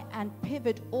 unify and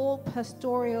pivot all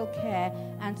pastoral care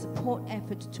and support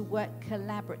efforts to work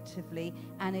collaboratively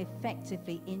and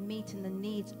effectively in meeting the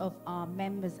needs of our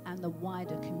members and the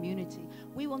wider community.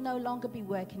 We will no longer be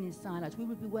working in silos. We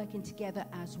will be working together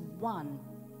as one.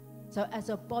 So as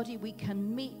a body, we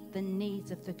can meet the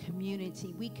needs of the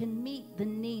community. We can meet the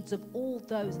needs of all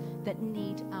those that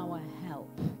need our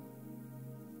help.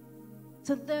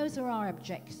 So those are our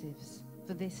objectives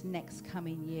for this next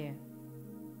coming year.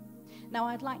 Now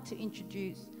I'd like to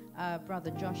introduce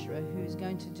Brother Joshua, who's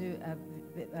going to do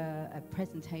a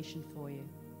presentation for you.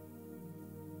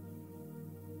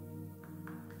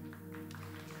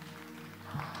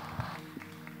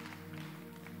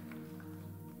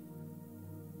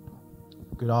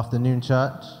 Good afternoon,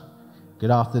 church.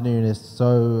 Good afternoon. It's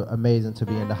so amazing to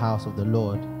be in the house of the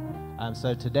Lord.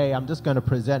 So today I'm just going to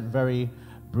present very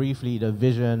briefly the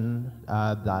vision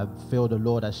that I feel the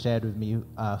Lord has shared with me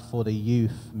for the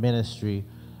youth ministry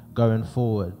going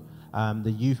forward.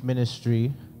 The youth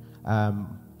ministry,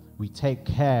 we take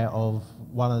care of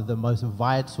one of the most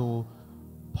vital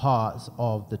parts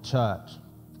of the church.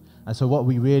 And so what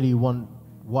we really want,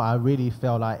 what I really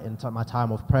felt like in my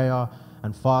time of prayer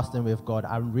and fasting with God,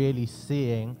 I'm really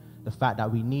seeing the fact that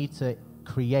we need to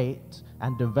create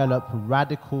and develop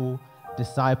radical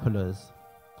disciplers,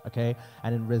 okay?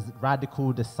 And in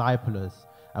radical disciplers.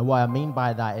 And what I mean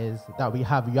by that is that we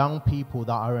have young people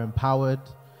that are empowered,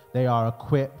 they are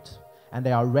equipped, and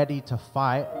they are ready to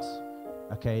fight,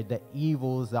 okay, the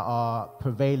evils that are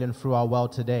prevailing through our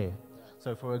world today.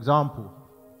 So for example,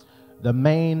 the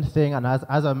main thing, and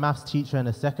as a maths teacher in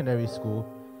a secondary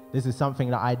school, this is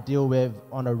something that I deal with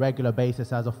on a regular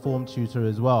basis as a form tutor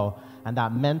as well. And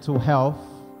that mental health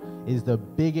is the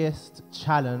biggest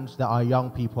challenge that our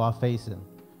young people are facing.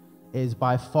 It is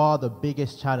by far the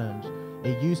biggest challenge.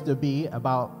 It used to be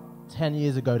about 10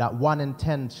 years ago that 1 in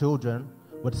 10 children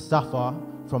would suffer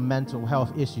from mental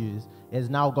health issues. It has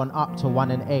now gone up to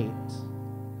 1 in 8.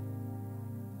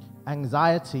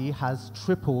 Anxiety has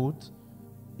tripled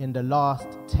in the last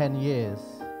 10 years.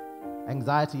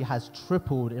 Anxiety has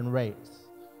tripled in rates,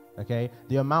 okay?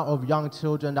 The amount of young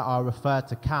children that are referred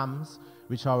to CAMS,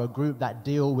 which are a group that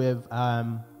deal with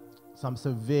some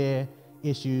severe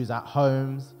issues at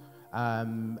homes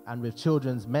and with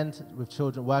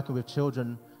working with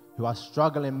children who are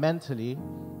struggling mentally,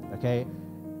 okay?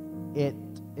 It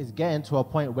is getting to a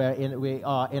point where we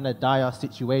are in a dire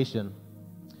situation.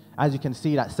 As you can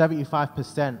see, that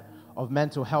 75% of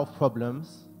mental health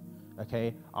problems,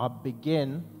 okay,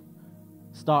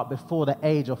 start before the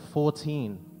age of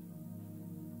 14.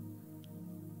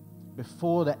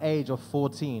 Before the age of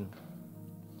 14.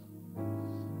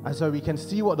 And so we can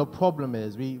see what the problem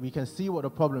is. We can see what the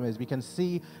problem is. We can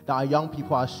see that our young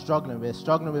people are struggling. We're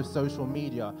struggling with social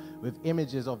media, with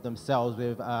images of themselves,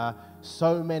 with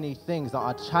so many things that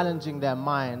are challenging their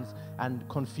minds and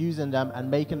confusing them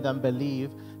and making them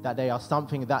believe that they are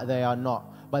something that they are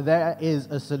not. But there is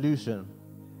a solution.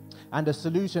 And the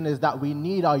solution is that we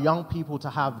need our young people to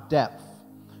have depth.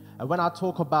 And when I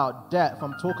talk about depth,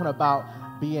 I'm talking about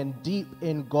being deep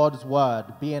in God's word,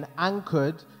 being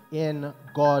anchored in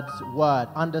God's word,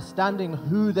 understanding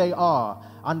who they are,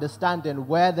 understanding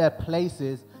where their place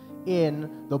is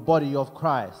in the body of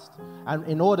Christ. And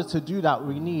in order to do that,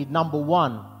 we need, number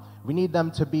one, we need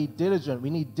them to be diligent. We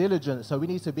need diligence, so we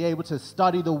need to be able to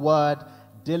study the word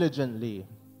diligently.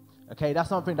 Okay, that's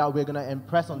something that we're going to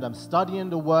impress on them. Studying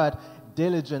the word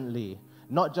diligently.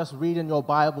 Not just reading your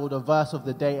Bible, the verse of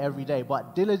the day every day,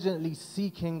 but diligently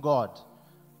seeking God.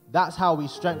 That's how we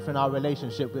strengthen our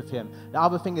relationship with Him. The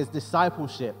other thing is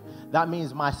discipleship. That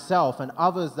means myself and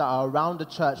others that are around the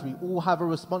church, we all have a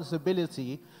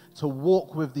responsibility to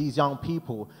walk with these young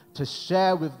people, to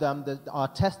share with them our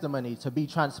testimony, to be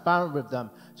transparent with them,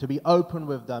 to be open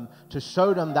with them, to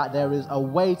show them that there is a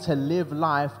way to live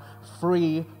life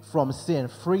free from sin,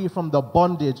 free from the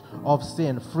bondage of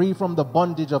sin, free from the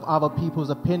bondage of other people's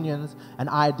opinions and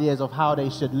ideas of how they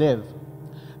should live.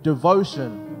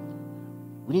 Devotion.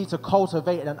 We need to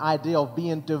cultivate an idea of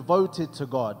being devoted to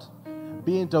God.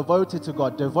 Being devoted to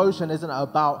God. Devotion isn't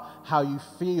about how you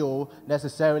feel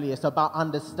necessarily. It's about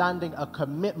understanding a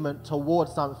commitment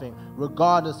towards something,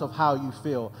 regardless of how you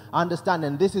feel.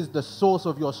 Understanding this is the source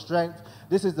of your strength.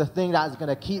 This is the thing that is going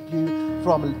to keep you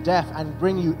from death and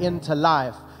bring you into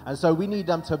life. And so we need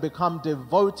them to become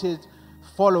devoted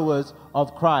followers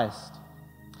of Christ.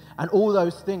 And all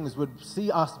those things would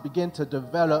see us begin to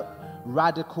develop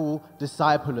radical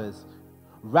disciplers.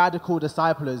 Radical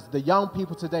disciplers. The young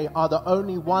people today are the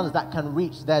only ones that can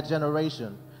reach their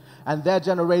generation. And their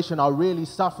generation are really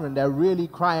suffering. They're really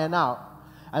crying out.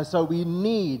 And so we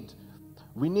need,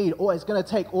 it's going to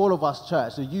take all of us,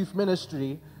 church, the youth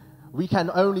ministry. We can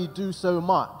only do so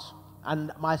much.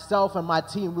 And myself and my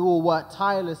team, we will work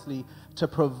tirelessly to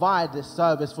provide this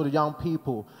service for the young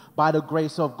people by the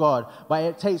grace of God. But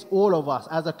it takes all of us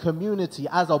as a community,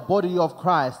 as a body of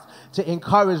Christ, to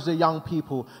encourage the young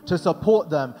people, to support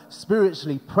them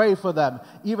spiritually, pray for them,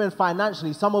 even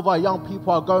financially. Some of our young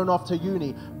people are going off to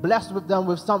uni. Bless with them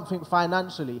with something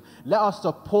financially. Let us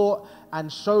support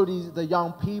and show the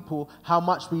young people how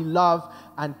much we love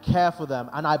and care for them.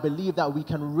 And I believe that we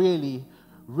can really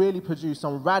produce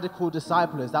some radical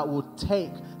disciples that will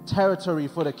take territory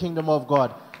for the kingdom of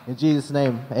God. In Jesus'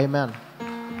 name, amen.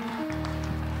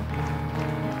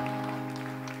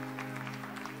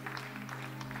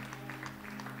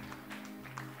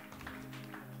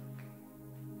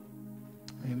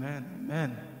 Amen,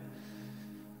 amen.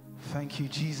 Thank you,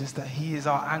 Jesus, that He is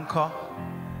our anchor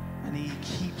and He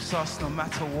keeps us no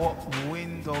matter what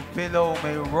wind or billow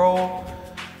may roll.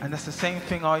 And that's the same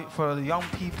thing for the young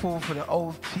people, for the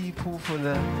old people, for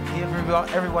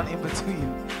everyone in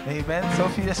between. Amen. So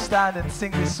if you just stand and sing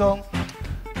this song,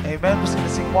 amen. We're just going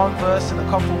to sing one verse and a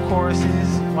couple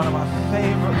choruses. One of my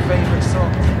favorite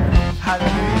songs.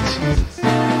 Hallelujah, Jesus.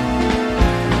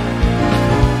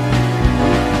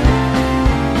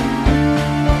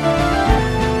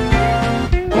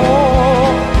 Oh,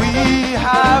 we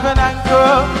have an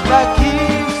anchor that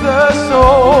keeps the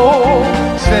soul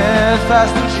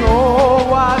steadfast and sure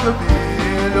while the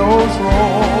billows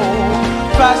roll,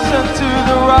 fastened to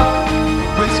the rock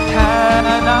which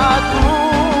cannot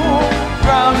move,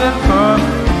 grounded firm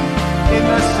in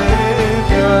the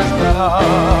Savior's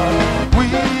love. We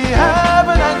have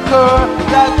an anchor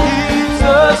that keeps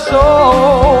the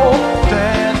soul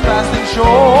steadfast and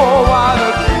sure while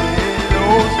the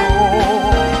billows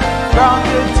roll,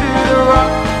 grounded to the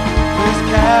rock which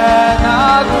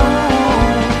cannot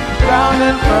move,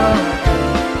 grounded firm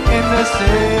in the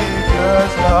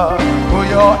Savior's love. For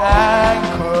your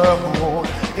anchor hold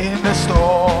in the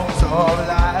storms of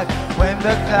life, when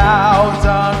the clouds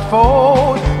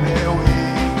unfold their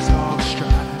wings of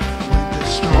strife, when the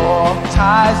strong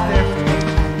tides lift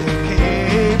the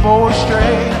cable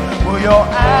strain. For your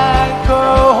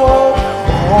anchor hold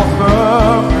more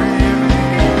firm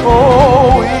remain.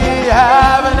 Oh, we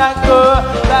have an anchor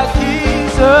that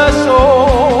keeps us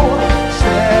soul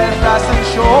steadfast and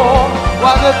sure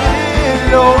while the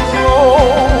billows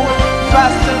roll,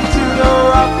 fastened to the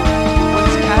rock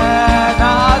which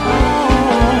cannot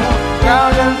move,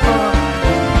 grounded firm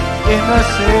in the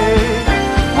sea.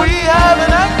 We have an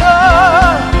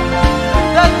anchor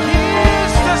that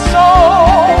keeps the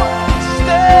soul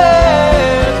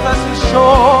steadfast and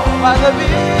sure while the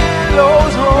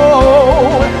billows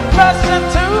roll, fastened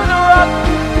to the rock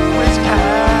which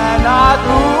cannot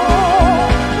move,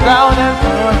 grounded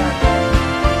firm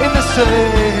in the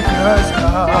Savior's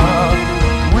love.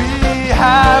 We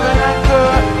have an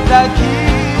anchor that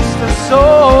keeps the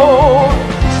soul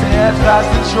steadfast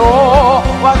and sure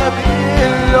while the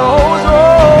billows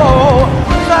roll,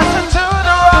 fastened to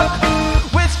the rock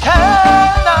which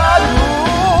cannot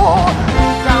move,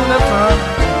 grounded firm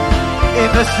in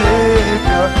the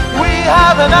Savior. We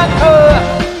have an anchor.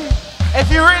 If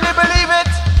you really believe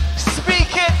it,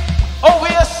 speak it over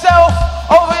yourself,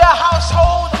 over your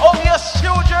household, over your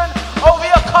children, over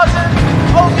your cousins,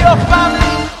 over your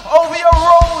family, over your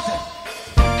road.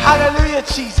 Hallelujah,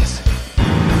 Jesus.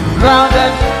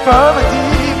 Grounded firm and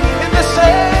deep in the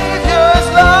Savior's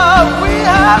love. We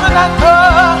have an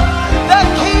anchor that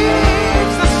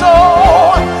keeps the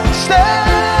soul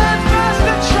steadfast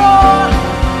and sure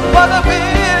while the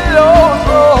billows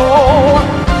roll,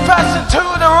 fastened to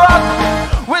the rock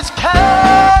which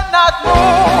cannot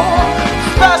move,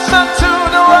 fastened to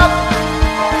the rock,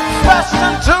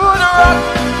 fastened to the rock,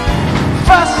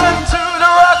 fastened to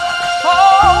the rock,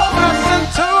 oh,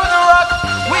 fastened to the rock.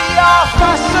 We are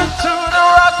fastened to the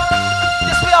rock.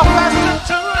 Yes, we are fastened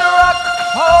to the rock.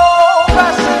 Oh,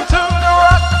 fastened to the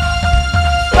rock,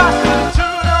 fastened to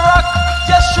the rock.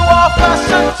 Yes, you are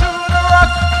fastened to the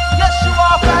rock. Yes, you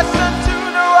are fastened to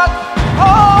the rock.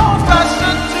 Oh,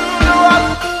 fastened to the rock,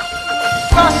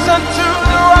 fastened to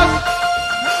the rock,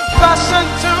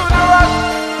 fastened to the rock,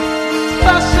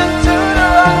 fastened to the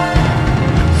rock,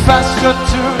 fastened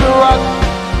to the rock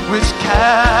which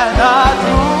cannot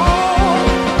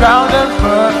move, grounded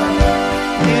firm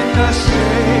in the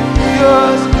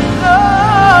Savior's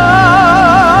love.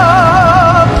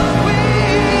 We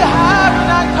have an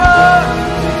anchor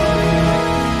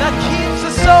that keeps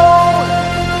the soul.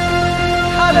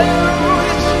 Hallelujah.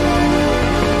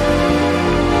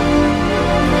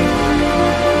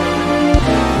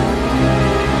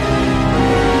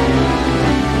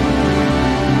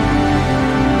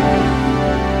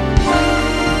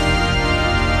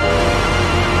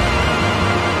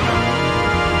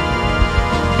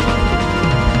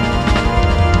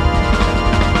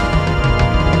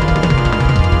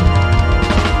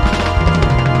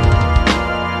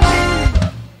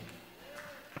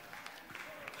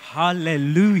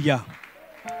 Hallelujah.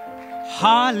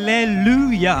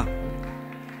 Hallelujah.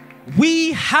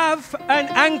 We have an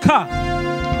anchor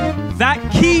that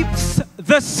keeps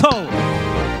the soul,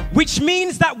 which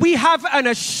means that we have an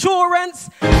assurance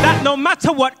that no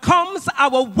matter what comes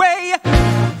our way,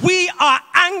 we are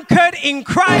anchored in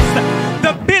Christ.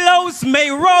 The billows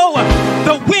may roll,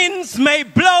 the winds may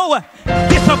blow,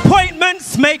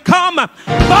 disappointments may come,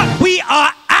 but we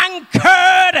are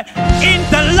anchored in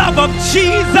the love of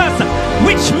Jesus,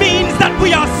 which means that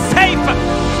we are safe,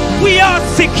 we are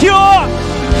secure.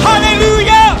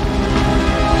 Hallelujah!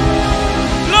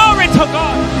 Glory to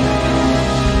God.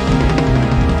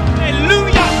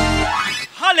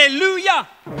 Hallelujah.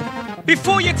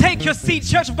 Before you take your seat,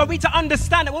 Church of God, we need to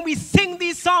understand that when we sing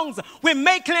these songs, we're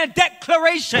making a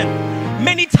declaration.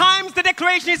 Many times the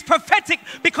declaration is prophetic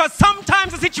because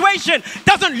sometimes the situation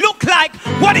doesn't look like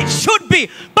what it should be.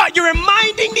 But you're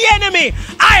reminding the enemy,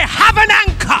 I have an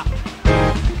anchor.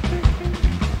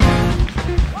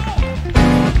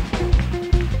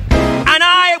 And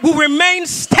I will remain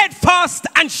steadfast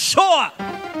and sure.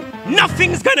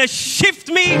 Nothing's gonna shift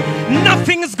me.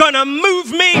 Nothing's gonna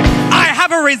move me. I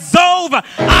have a resolve.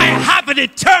 I have a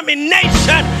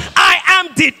determination. I am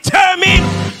determined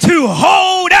to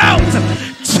hold out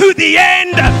to the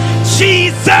end.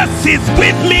 Jesus is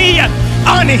with me.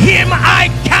 On him I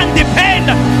can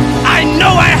depend. I know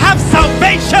I have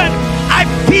salvation. I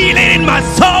feel it in my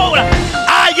soul.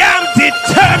 I am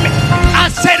determined. I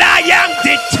said I am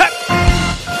determined.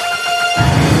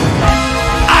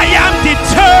 I am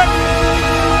determined.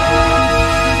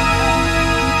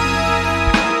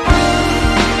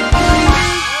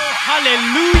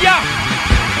 Hallelujah.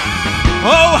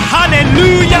 Oh,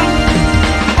 hallelujah.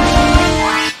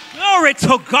 Glory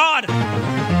to God.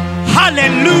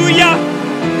 Hallelujah.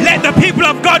 Let the people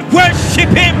of God worship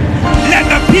him. Let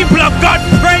the people of God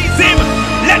praise him.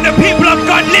 Let the people of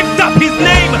God lift up his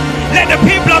name. Let the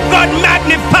people of God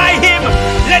magnify him.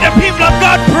 Let the people of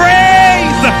God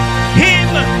praise him.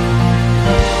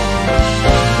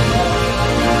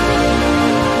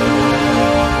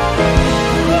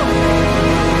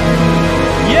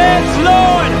 Yes,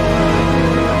 Lord.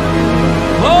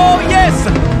 Oh, yes.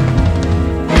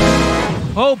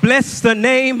 Oh, bless the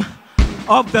name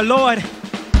of the Lord.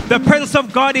 The presence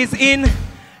of God is in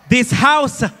this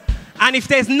house. And if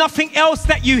there's nothing else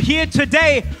that you hear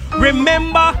today,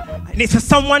 remember, and it's for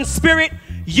someone's spirit,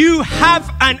 you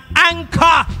have an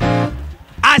anchor.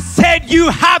 I said you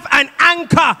have an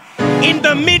anchor in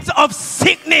the midst of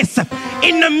sickness,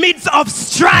 in the midst of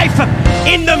strife,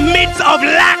 in the midst of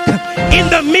lack, in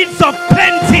the midst of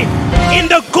plenty, in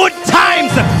the good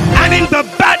times and in the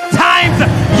bad times.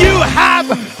 You have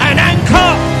an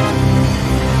anchor.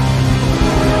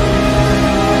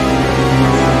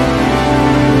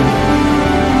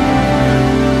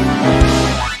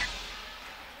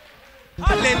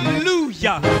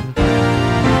 Hallelujah.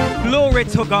 Glory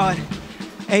to God.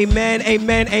 Amen,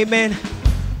 amen, amen.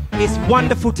 It's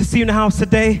wonderful to see you in the house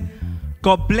today.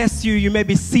 God bless you. You may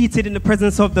be seated in the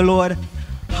presence of the Lord.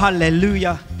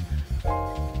 Hallelujah.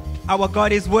 Our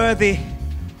God is worthy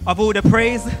of all the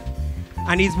praise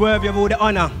and he's worthy of all the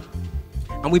honor.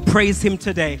 And we praise him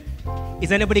today.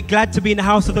 Is anybody glad to be in the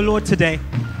house of the Lord today?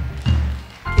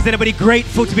 Is anybody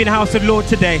grateful to be in the house of the Lord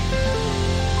today?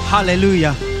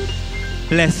 Hallelujah.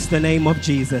 Bless the name of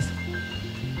Jesus.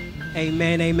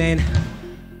 Amen, amen.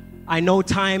 I know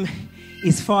time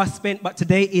is fast spent, but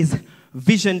today is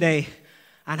Vision Day.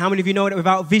 And how many of you know that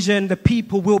without vision, the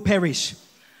people will perish?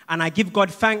 And I give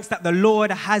God thanks that the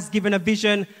Lord has given a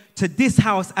vision to this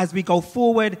house as we go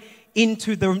forward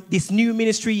into this new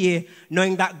ministry year,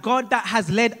 knowing that God that has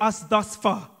led us thus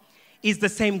far is the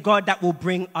same God that will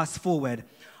bring us forward.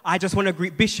 I just want to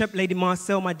greet Bishop, Lady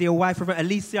Marcel, my dear wife, Reverend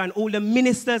Alicia, and all the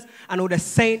ministers and all the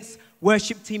saints,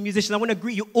 worship team, musicians. I want to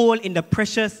greet you all in the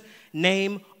precious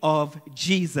name of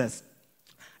Jesus.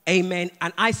 Amen.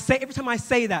 And I say, every time I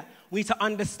say that, we need to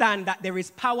understand that there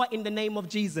is power in the name of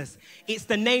Jesus. It's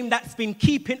the name that's been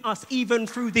keeping us even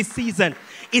through this season.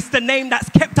 It's the name that's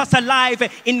kept us alive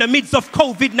in the midst of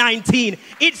COVID-19.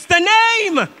 It's the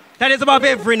name that is above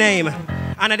every name.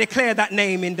 And I declare that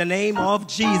name in the name of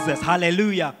Jesus.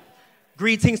 Hallelujah.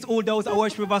 Greetings to all those that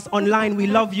worship with us online. We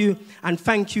love you and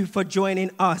thank you for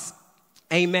joining us.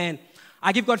 Amen.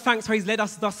 I give God thanks for he's led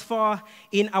us thus far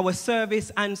in our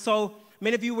service. And so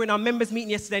many of you were in our members meeting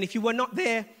yesterday. And if you were not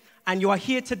there and you are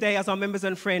here today as our members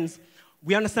and friends,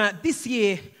 we understand that this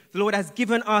year the Lord has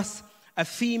given us a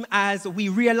theme as we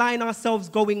realign ourselves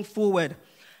going forward.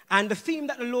 And the theme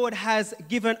that the Lord has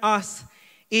given us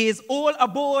is all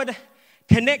aboard,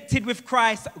 connected with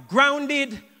Christ,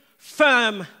 grounded,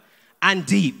 firm, and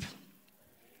deep.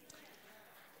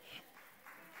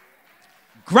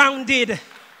 grounded,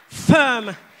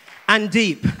 firm, and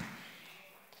deep.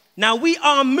 Now we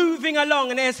are moving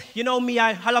along, and there's, you know me,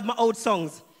 I love my old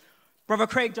songs. Brother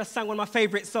Craig just sang one of my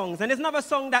favorite songs. And there's another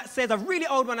song that says, a really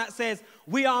old one that says,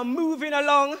 we are moving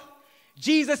along.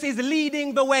 Jesus is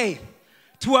leading the way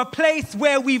to a place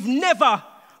where we've never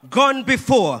gone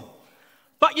before.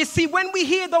 But you see, when we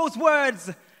hear those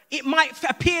words, it might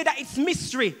appear that it's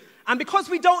mystery. And because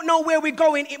we don't know where we're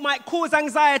going, it might cause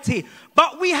anxiety.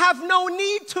 But we have no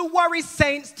need to worry,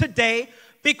 saints, today,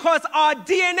 because our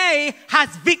DNA has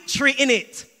victory in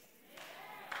it.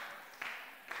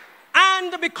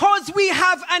 And because we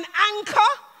have an anchor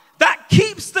that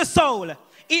keeps the soul,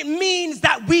 it means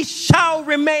that we shall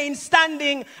remain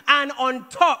standing and on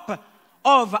top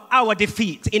of our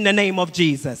defeat in the name of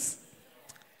Jesus.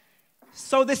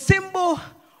 So the symbol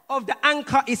of the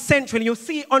anchor is central. You'll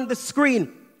see it on the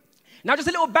screen. Now, just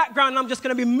a little background. I'm just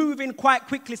going to be moving quite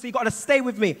quickly, so you've got to stay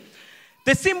with me.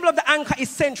 The symbol of the anchor is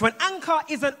central. An anchor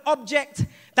is an object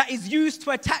that is used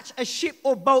to attach a ship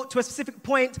or boat to a specific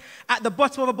point at the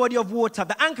bottom of a body of water.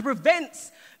 The anchor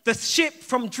prevents the ship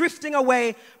from drifting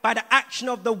away by the action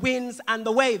of the winds and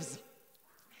the waves.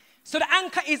 So the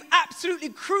anchor is absolutely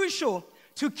crucial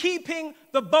to keeping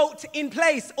the boat in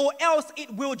place, or else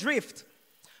it will drift.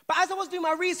 But as I was doing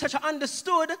my research, I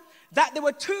understood that there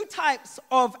were two types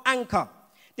of anchor.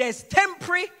 There's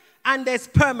temporary and there's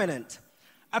permanent.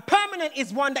 A permanent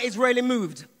is one that is rarely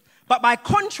moved. But by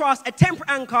contrast, a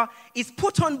temporary anchor is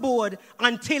put on board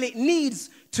until it needs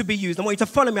to be used. I want you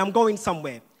to follow me. I'm going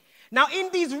somewhere. Now, in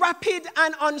these rapid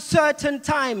and uncertain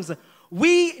times,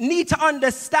 we need to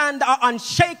understand that our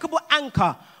unshakable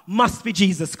anchor must be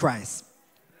Jesus Christ.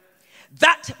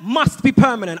 That must be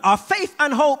permanent. Our faith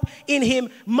and hope in him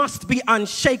must be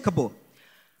unshakable.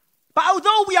 But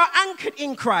although we are anchored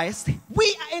in Christ,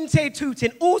 we at NTA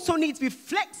Tooting also need to be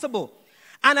flexible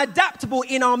and adaptable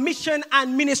in our mission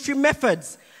and ministry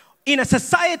methods in a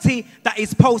society that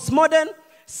is postmodern,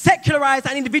 secularized,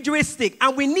 and individualistic.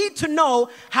 And we need to know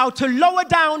how to lower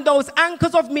down those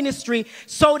anchors of ministry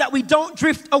so that we don't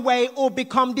drift away or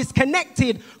become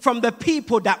disconnected from the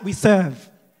people that we serve.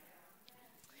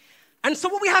 And so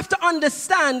what we have to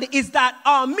understand is that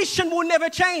our mission will never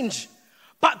change,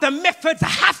 but the methods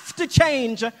have to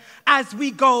change as we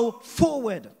go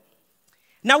forward.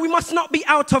 Now, we must not be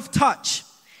out of touch,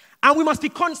 and we must be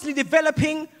constantly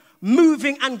developing,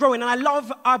 moving, and growing. And I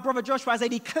love our brother Joshua as they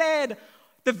declared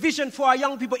the vision for our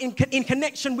young people in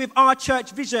connection with our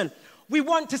church vision. We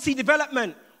want to see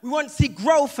development. We want to see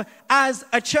growth as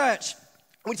a church.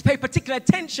 We need to pay particular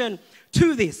attention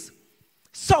to this.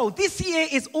 So this year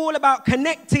is all about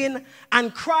connecting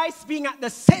and Christ being at the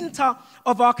center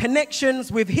of our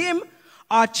connections with him,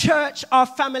 our church, our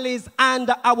families, and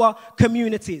our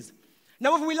communities.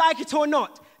 Now, whether we like it or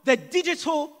not, the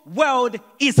digital world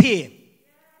is here.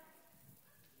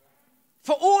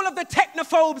 For all of the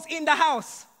technophobes in the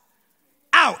house,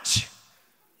 ouch,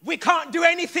 we can't do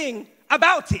anything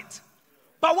about it.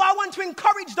 But what I want to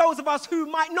encourage those of us who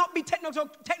might not be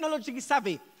technologically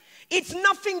savvy, it's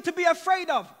nothing to be afraid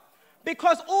of,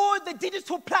 because all the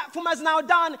digital platform has now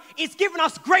done is given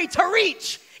us greater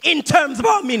reach in terms of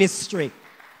our ministry.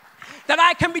 That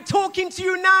I can be talking to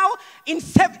you now in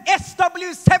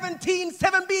SW17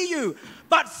 7BU,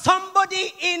 but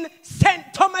somebody in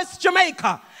St. Thomas,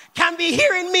 Jamaica can be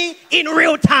hearing me in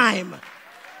real time.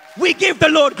 We give the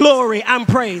Lord glory and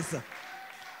praise.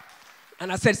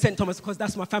 And I said St. Thomas because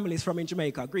that's my family's from in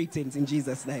Jamaica. Greetings in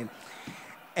Jesus' name.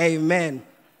 Amen.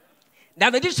 Now,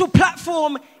 the digital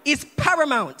platform is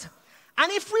paramount.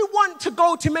 And if we want to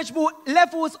go to measurable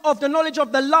levels of the knowledge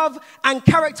of the love and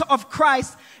character of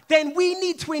Christ, then we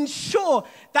need to ensure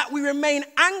that we remain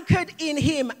anchored in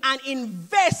him and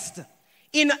invest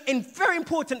in very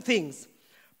important things.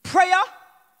 Prayer,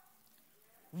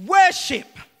 worship.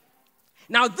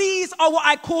 Now, these are what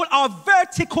I call our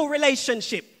vertical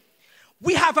relationship.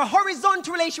 We have a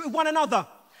horizontal relationship with one another.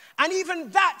 And even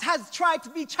that has tried to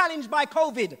be challenged by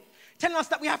COVID, telling us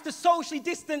that we have to socially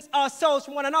distance ourselves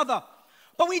from one another.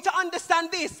 But we need to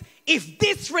understand this. If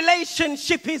this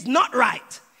relationship is not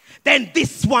right, then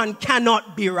this one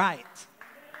cannot be right.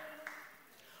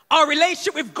 Our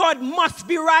relationship with God must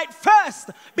be right first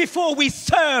before we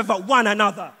serve one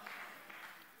another.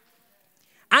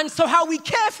 And so how we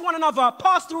care for one another,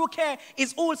 pastoral care,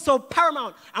 is also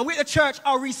paramount. And we at the church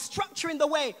are restructuring the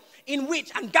way in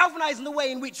which and galvanizing the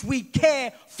way in which we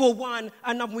care for one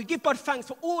another. We give God thanks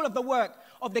for all of the work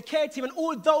of the care team and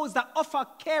all those that offer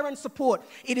care and support.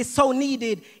 It is so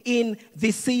needed in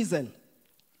this season.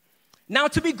 Now,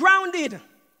 to be grounded,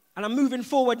 and I'm moving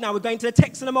forward now, we're going to the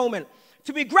text in a moment.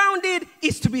 To be grounded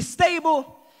is to be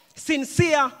stable,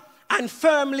 sincere, and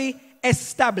firmly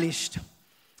established.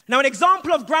 Now, an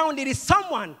example of grounded is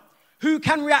someone who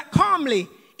can react calmly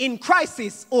in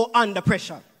crisis or under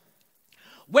pressure.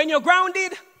 When you're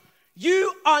grounded,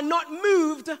 you are not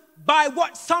moved by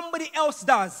what somebody else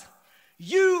does.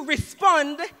 You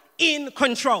respond in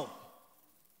control.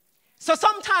 So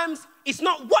sometimes it's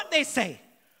not what they say,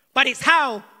 but it's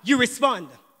how you respond.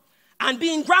 And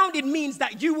being grounded means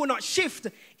that you will not shift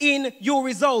in your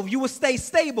resolve. You will stay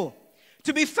stable.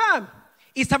 To be firm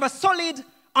is to have a solid,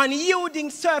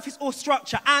 unyielding surface or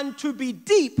structure. And to be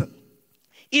deep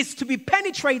is to be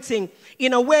penetrating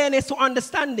in awareness or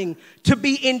understanding. To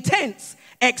be intense,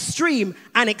 extreme,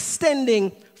 and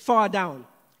extending far down.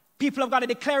 People have got to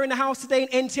declare in the house today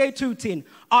in NTA Tooting,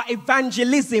 our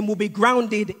evangelism will be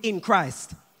grounded in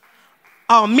Christ.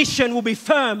 Our mission will be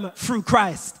firm through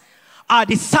Christ. Our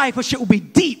discipleship will be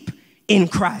deep in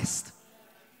Christ.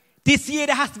 This year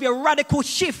there has to be a radical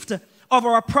shift of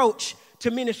our approach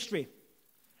to ministry.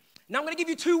 Now I'm going to give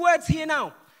you 2 words here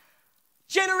now.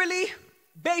 Generally,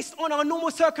 based on our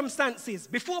normal circumstances,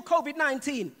 before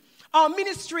COVID-19, our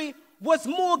ministry was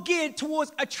more geared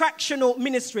towards attractional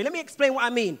ministry. Let me explain what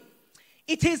I mean.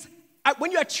 It is,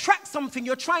 when you attract something,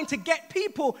 you're trying to get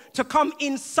people to come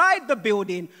inside the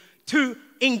building to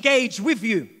engage with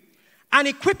you. And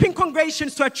equipping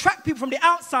congregations to attract people from the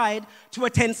outside to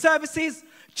attend services,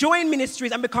 join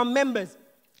ministries, and become members.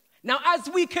 Now, as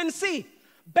we can see,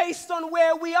 based on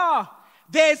where we are,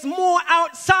 there's more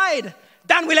outside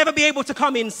than we'll ever be able to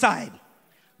come inside,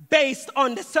 based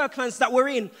on the circumstance that we're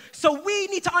in. So we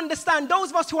need to understand, those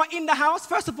of us who are in the house,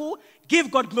 first of all, give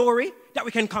God glory that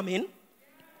we can come in.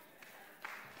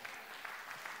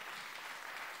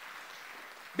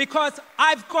 Because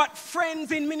I've got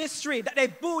friends in ministry that their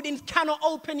buildings cannot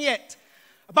open yet.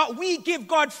 But we give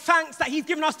God thanks that he's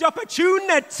given us the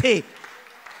opportunity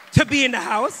to be in the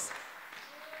house.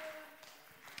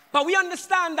 But we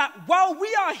understand that while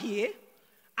we are here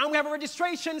and we have a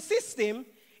registration system,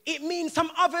 it means some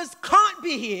others can't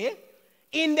be here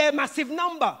in their massive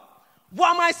number.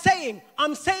 What am I saying?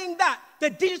 I'm saying that the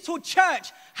digital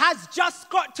church has just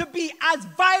got to be as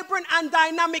vibrant and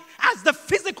dynamic as the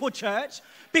physical church,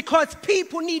 because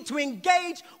people need to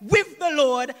engage with the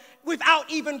Lord without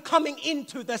even coming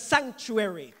into the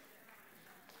sanctuary.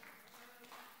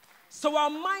 So our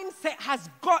mindset has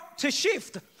got to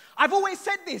shift. I've always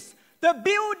said this, the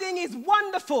building is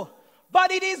wonderful,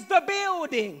 but it is the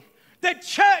building. The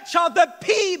church are the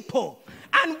people.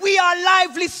 And we are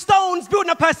lively stones building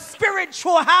up a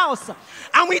spiritual house.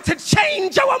 And we need to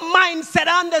change our mindset,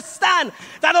 understand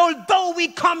that although we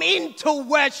come into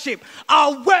worship,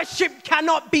 our worship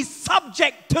cannot be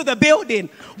subject to the building.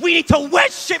 We need to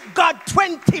worship God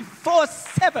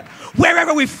 24/7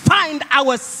 wherever we find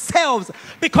ourselves,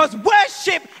 because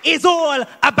worship is all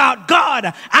about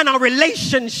God and our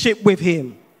relationship with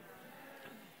him.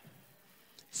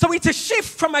 So we need to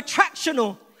shift from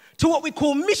attractional to what we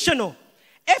call missional.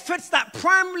 Efforts that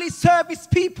primarily service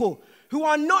people who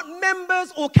are not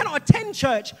members or cannot attend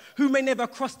church, who may never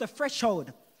cross the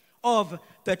threshold of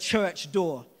the church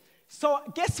door. So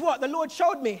guess what? The Lord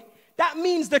showed me. That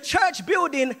means the church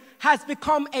building has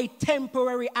become a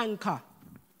temporary anchor.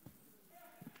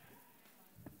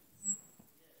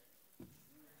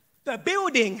 The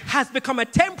building has become a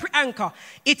temporary anchor.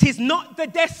 It is not the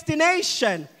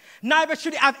destination. Neither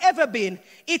should it have ever been.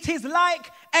 It is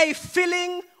like a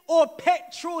filling or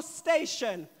petrol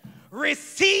station.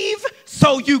 Receive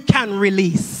so you can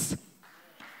release.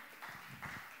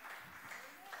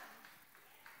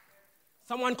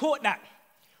 Someone caught that.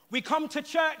 We come to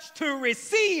church to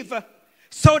receive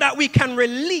so that we can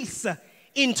release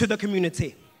into the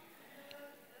community.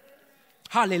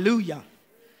 Hallelujah.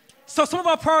 So some of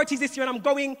our priorities this year, and I'm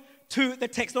going to the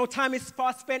text. No time is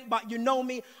far spent, but you know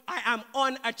me. I am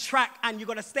on a track, and you've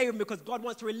got to stay with me because God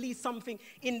wants to release something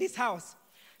in this house.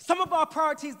 Some of our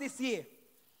priorities this year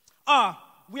are,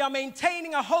 we are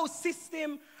maintaining a whole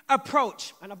system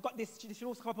approach. And I've got this, it should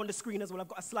also come up on the screen as well. I've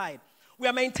got a slide. We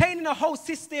are maintaining a whole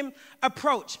system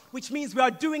approach, which means we are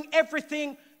doing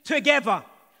everything together.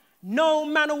 No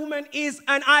man or woman is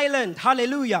an island.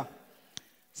 Hallelujah.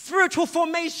 Spiritual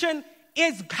formation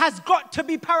has got to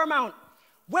be paramount.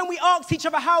 When we ask each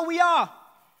other how we are,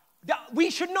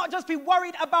 we should not just be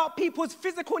worried about people's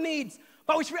physical needs,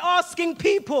 but we should be asking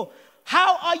people,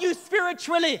 how are you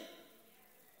spiritually?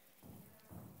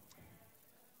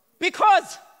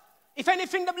 Because if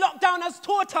anything the lockdown has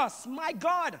taught us, my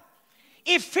God,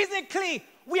 if physically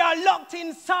we are locked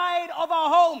inside of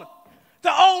our home,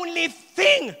 the only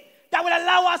thing that will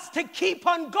allow us to keep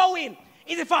on going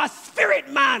is if our spirit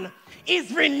man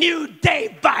is renewed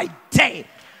day by day.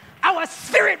 Our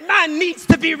spirit man needs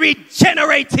to be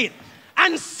regenerated.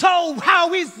 And so,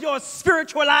 how is your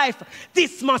spiritual life?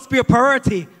 This must be a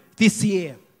priority this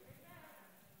year.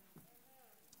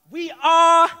 We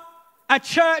are a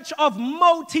church of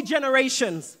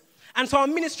multi-generations. And so our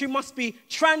ministry must be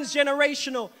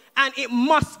transgenerational. And it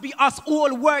must be us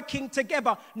all working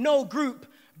together. No group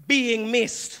being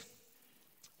missed.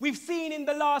 We've seen in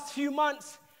the last few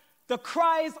months the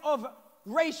cries of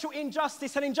racial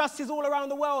injustice and injustice all around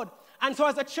the world. And so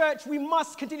as a church, we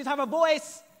must continue to have a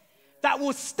voice that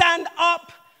will stand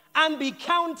up and be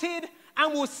counted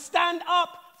and will stand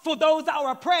up for those that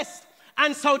are oppressed.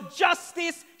 And so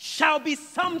justice shall be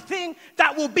something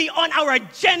that will be on our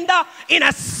agenda in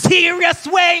a serious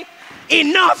way.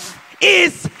 Enough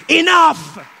is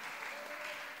enough.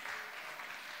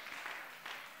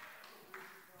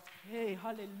 Hey,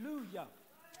 hallelujah.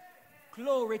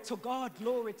 Glory to God,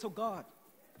 glory to God.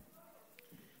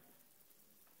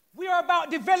 We are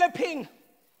about developing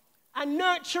and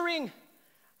nurturing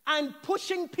and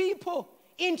pushing people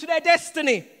into their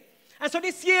destiny. And so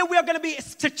this year we are going to be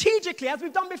strategically, as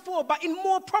we've done before, but in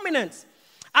more prominence,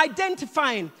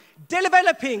 identifying,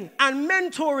 developing, and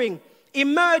mentoring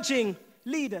emerging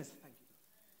leaders. Thank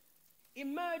you.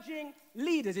 Emerging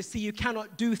leaders. You see, you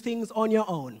cannot do things on your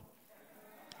own.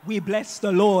 We bless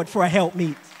the Lord for a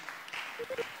helpmeet.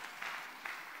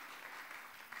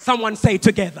 Someone say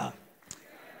together.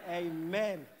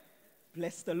 Amen.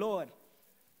 Bless the Lord.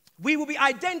 We will be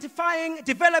identifying,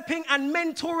 developing, and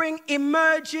mentoring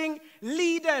emerging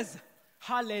leaders.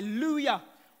 Hallelujah.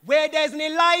 Where there's an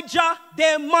Elijah,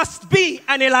 there must be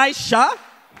an Elisha.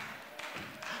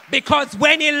 Because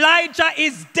when Elijah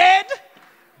is dead,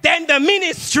 then the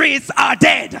ministries are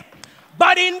dead.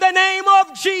 But in the name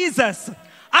of Jesus,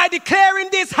 I declare in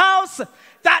this house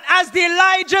that as the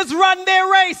Elijahs run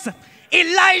their race,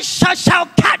 Elisha shall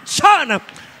catch on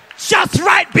just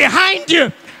right behind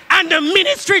you. And the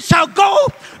ministry shall go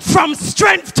from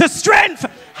strength to strength.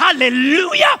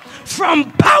 Hallelujah.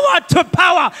 From power to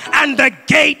power. And the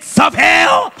gates of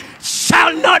hell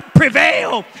shall not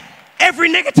prevail. Every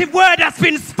negative word that's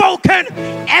been spoken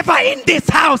ever in this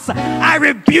house, I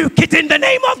rebuke it in the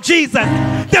name of Jesus.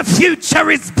 The future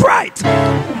is bright.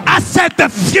 I said the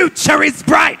future is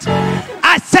bright.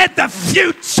 I said the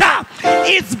future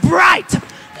is bright.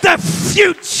 The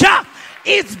future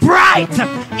is bright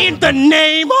in the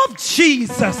name of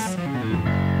Jesus.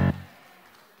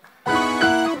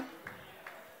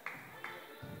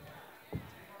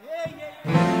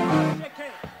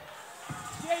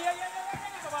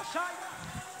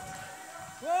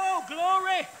 Oh,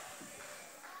 glory.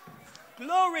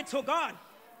 Glory to God.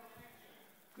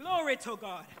 Glory to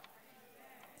God.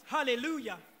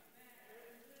 Hallelujah.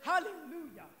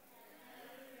 Hallelujah.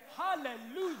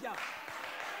 Hallelujah.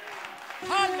 Hallelujah.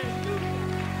 Hallelujah.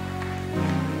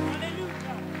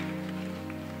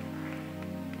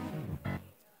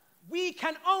 We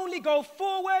can only go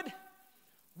forward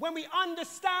when we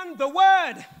understand the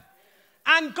word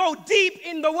and go deep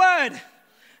in the word.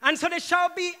 And so there shall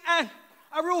be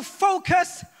a real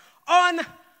focus on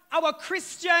our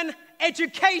Christian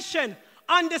education,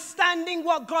 understanding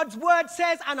what God's word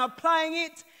says and applying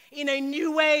it in a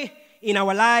new way in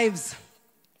our lives.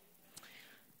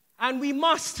 And we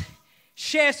must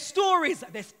share stories.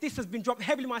 This has been dropped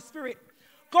heavily in my spirit.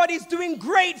 God is doing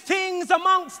great things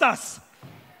amongst us.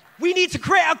 We need to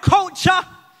create a culture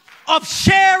of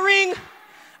sharing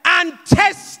and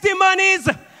testimonies.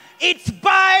 It's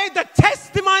by the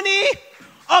testimony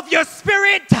of your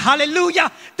spirit,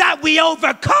 hallelujah, that we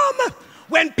overcome.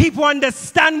 When people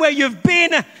understand where you've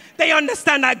been, they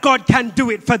understand that God can do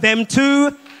it for them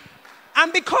too.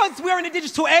 And because we're in a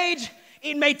digital age,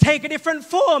 it may take a different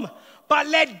form. But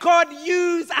let God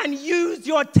use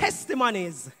your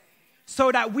testimonies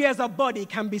so that we as a body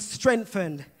can be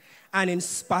strengthened and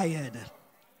inspired.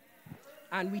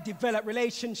 And we develop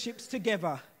relationships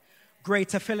together,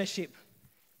 greater fellowship,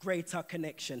 greater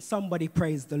connection. Somebody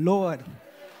praise the Lord.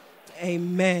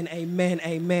 Amen, amen,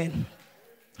 amen.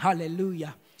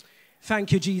 Hallelujah.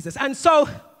 Thank you, Jesus. And so,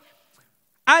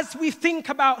 as we think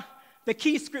about the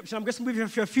key scripture, I'm just going to move you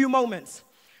for a few moments.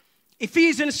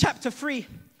 Ephesians chapter 3.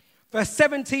 Verse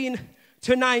 17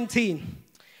 to 19.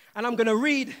 And I'm going to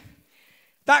read.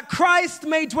 That Christ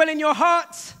may dwell in your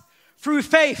hearts through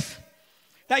faith,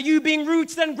 that you being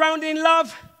rooted and grounded in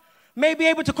love may be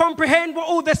able to comprehend what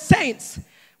all the saints,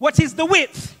 what is the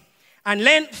width and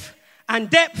length and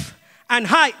depth and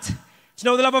height, to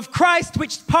know the love of Christ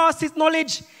which passes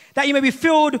knowledge, that you may be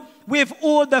filled with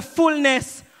all the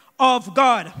fullness of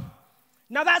God.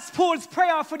 Now that's Paul's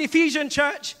prayer for the Ephesian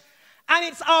church. And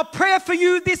it's our prayer for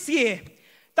you this year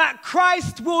that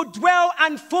Christ will dwell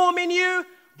and form in you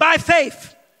by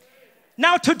faith.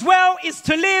 Now, to dwell is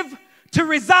to live, to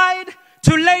reside,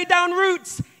 to lay down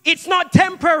roots. It's not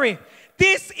temporary.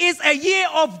 This is a year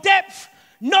of depth,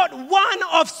 not one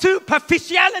of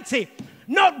superficiality,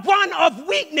 not one of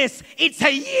weakness. It's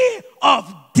a year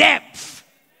of depth.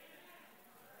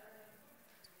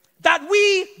 That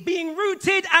we, being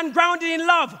rooted and grounded in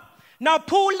love. Now,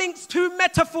 Paul links two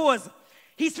metaphors.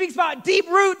 He speaks about deep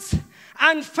roots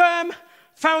and firm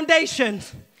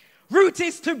foundations. Root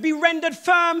is to be rendered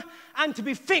firm and to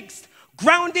be fixed.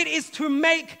 Grounded is to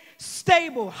make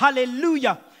stable.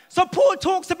 Hallelujah. So Paul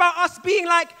talks about us being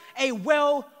like a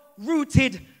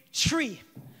well-rooted tree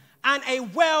and a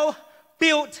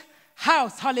well-built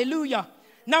house. Hallelujah.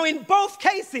 Now, in both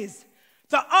cases,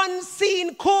 the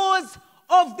unseen cause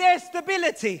of their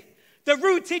stability, the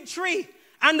rooted tree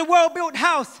and the well-built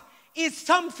house, is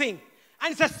something.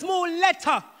 And it's a small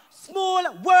letter, small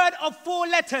word of 4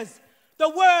 letters. The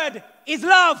word is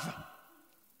love.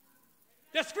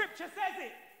 The scripture says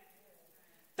it.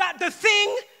 That the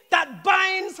thing that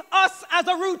binds us as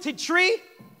a rooted tree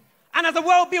and as a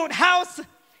well-built house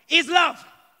is love.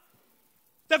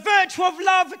 The virtue of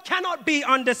love cannot be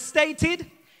understated.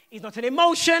 It's not an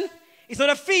emotion. It's not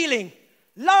a feeling.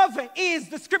 Love is,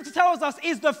 the scripture tells us,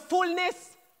 is the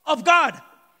fullness of God.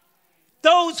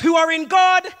 Those who are in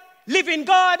God live in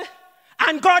God,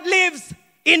 and God lives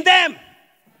in them.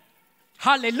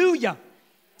 Hallelujah.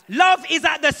 Love is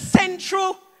at the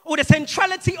central or the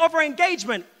centrality of our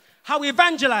engagement. How we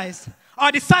evangelize,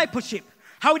 our discipleship,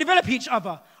 how we develop each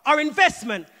other, our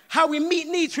investment, how we meet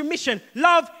needs through mission.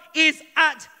 Love is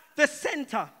at the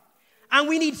center. And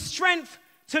we need strength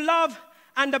to love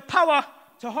and the power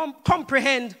to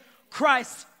comprehend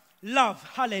Christ's love.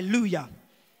 Hallelujah.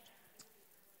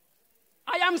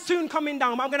 I am soon coming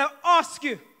down, but I'm going to ask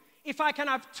you if I can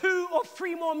have 2 or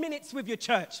 3 more minutes with your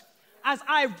church as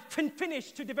I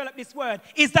finish to develop this word.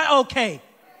 Is that okay?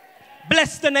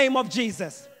 Bless the name of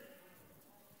Jesus.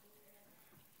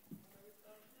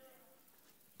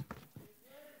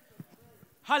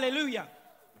 Hallelujah.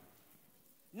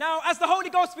 Now, as the Holy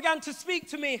Ghost began to speak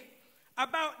to me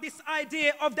about this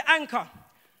idea of the anchor,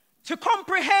 to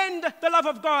comprehend the love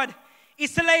of God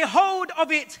is to lay hold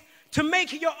of it, to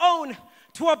make it your own,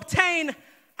 to obtain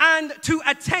and to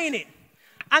attain it.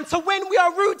 And so when we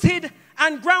are rooted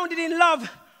and grounded in love,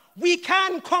 we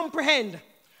can comprehend,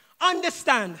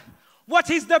 understand what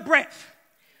is the breadth,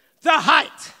 the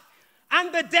height,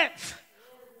 and the depth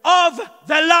of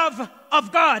the love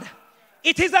of God.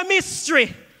 It is a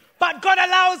mystery, but God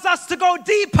allows us to go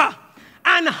deeper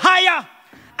and higher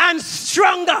and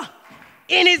stronger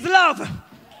in his love.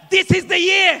 This is the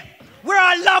year where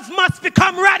our love must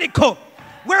become radical,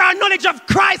 where our knowledge of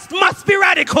Christ must be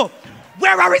radical,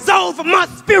 where our resolve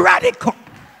must be radical.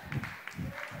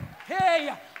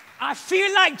 Hey, I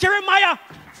feel like Jeremiah,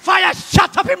 fire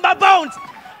shut up in my bones.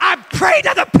 I pray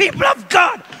that the people of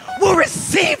God will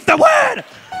receive the word.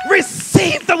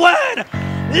 Receive the word.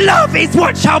 Love is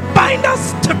what shall bind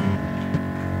us to.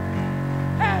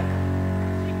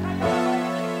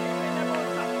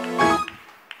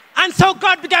 And so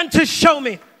God began to show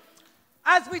me,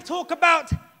 as we talk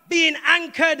about being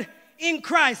anchored in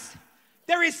Christ,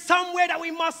 there is somewhere that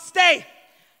we must stay.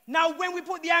 Now, when we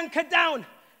put the anchor down,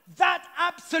 that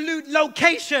absolute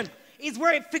location is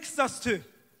where it fixes us to.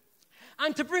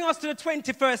 And to bring us to the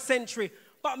 21st century,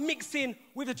 but mixing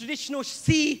with the traditional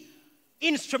sea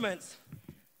instruments.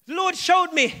 The Lord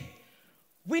showed me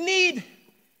we need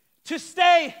to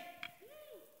stay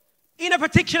in a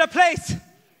particular place.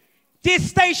 This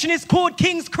station is called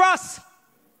King's Cross.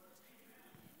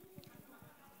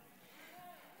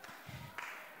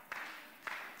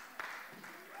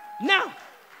 Now,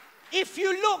 if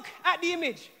you look at the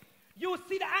image, you will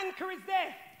see the anchor is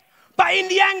there. But in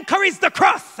the anchor is the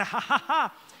cross.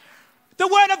 The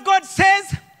word of God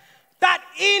says that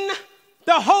in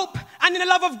the hope and in the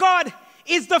love of God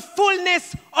is the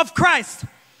fullness of Christ,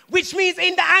 which means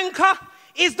in the anchor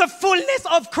is the fullness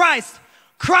of Christ.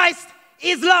 Christ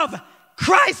is love.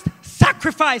 Christ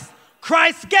sacrificed.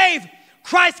 Christ gave.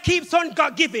 Christ keeps on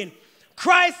giving.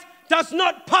 Christ does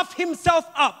not puff himself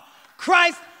up.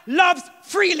 Christ loves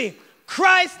freely.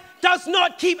 Christ does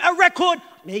not keep a record.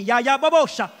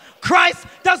 Christ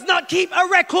does not keep a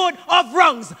record of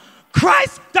wrongs.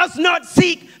 Christ does not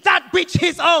seek that which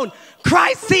his own.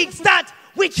 Christ seeks that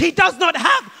which he does not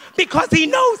have because he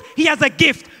knows he has a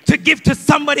gift to give to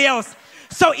somebody else.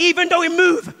 So even though we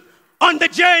move on the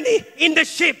journey in the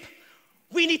ship,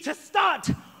 we need to start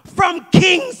from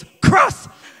King's Cross.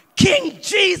 King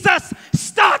Jesus,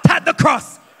 start at the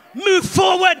cross. move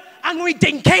forward and we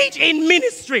engage in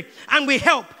ministry and we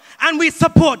help and we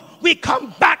support, we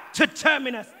come back to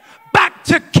Terminus, back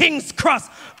to King's Cross,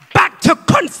 back to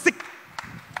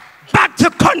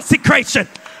consecration,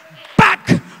 back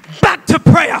to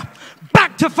prayer,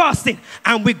 back to fasting,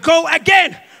 and we go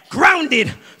again, grounded,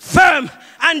 firm,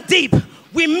 and deep.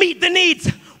 We meet the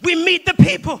needs, we meet the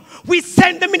people, we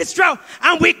send the ministry out,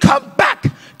 and we come back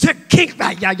to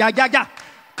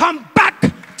come back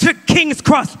to King's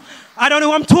Cross. I don't know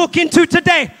who I'm talking to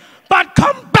today, but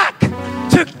come back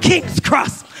to King's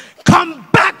Cross. Come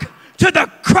back to the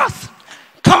cross.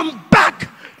 Come back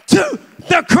to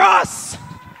the cross.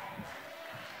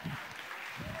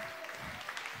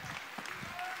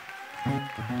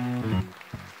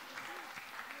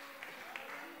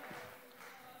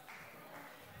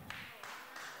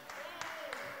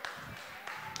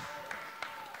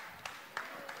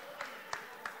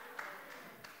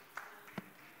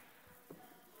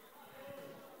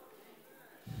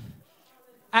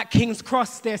 At King's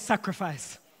Cross, there's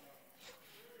sacrifice.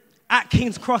 At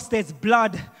King's Cross, there's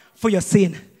blood for your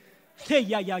sin.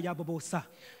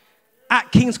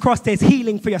 At King's Cross, there's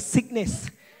healing for your sickness.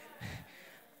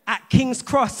 At King's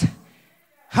Cross,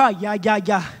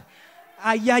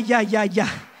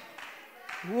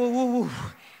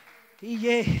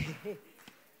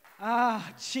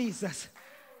 Jesus.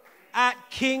 At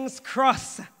King's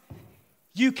Cross,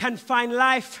 you can find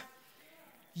life.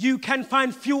 You can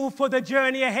find fuel for the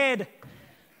journey ahead.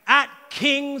 At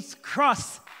King's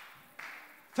Cross.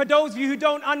 For those of you who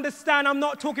don't understand, I'm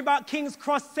not talking about King's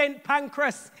Cross, St.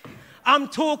 Pancras. I'm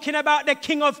talking about the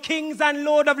King of Kings and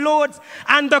Lord of Lords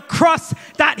and the cross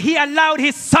that he allowed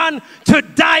his son to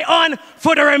die on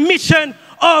for the remission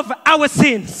of our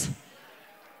sins.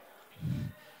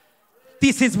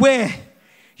 This is where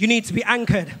you need to be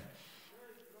anchored.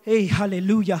 Hey,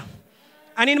 hallelujah.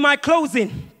 And in my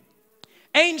closing,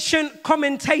 ancient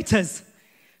commentators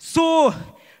saw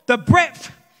the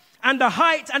breadth and the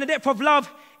height and the depth of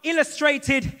love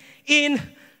illustrated in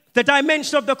the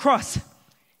dimension of the cross.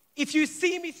 If you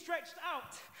see me stretched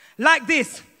out like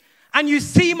this, and you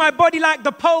see my body like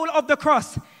the pole of the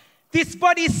cross, this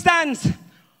body stands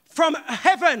from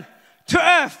heaven to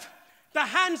earth. The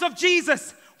hands of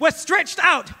Jesus were stretched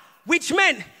out, which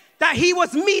meant that he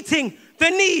was meeting the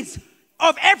needs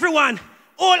of everyone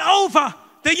all over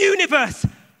the universe.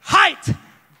 Height,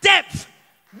 depth,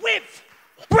 width,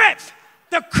 breadth.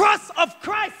 The cross of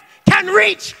Christ can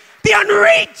reach the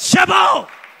unreachable.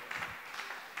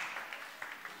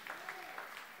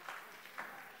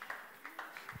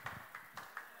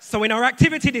 So in our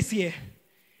activity this year,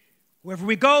 wherever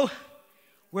we go,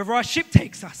 wherever our ship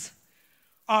takes us,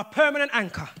 our permanent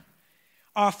anchor,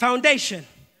 our foundation,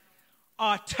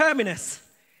 our terminus,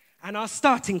 and our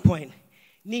starting point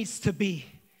needs to be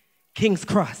King's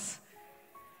Cross.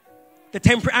 The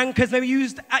temporary anchors may be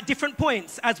used at different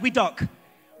points as we dock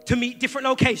to meet different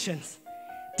locations,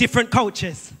 different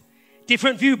cultures,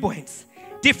 different viewpoints,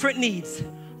 different needs.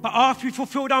 But after we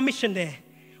fulfilled our mission there,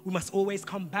 we must always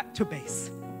come back to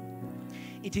base.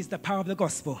 It is the power of the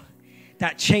gospel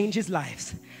that changes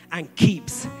lives and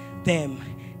keeps them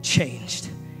changed.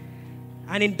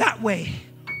 And in that way,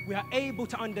 we are able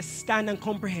to understand and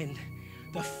comprehend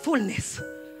the fullness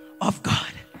of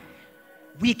God.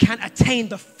 We can attain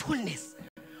the fullness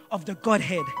of the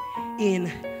Godhead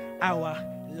in our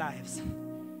lives.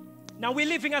 Now we're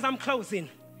living, as I'm closing,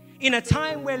 in a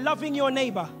time where loving your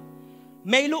neighbor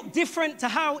may look different to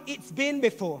how it's been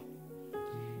before.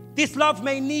 This love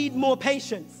may need more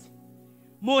patience,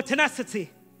 more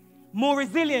tenacity, more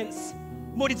resilience,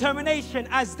 more determination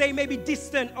as they may be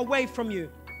distant away from you.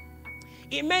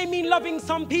 It may mean loving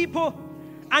some people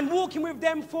and walking with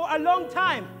them for a long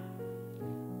time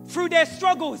through their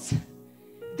struggles,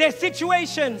 their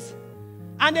situations,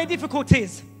 and their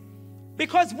difficulties.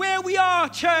 Because where we are,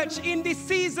 church, in this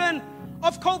season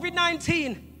of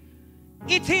COVID-19,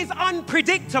 it is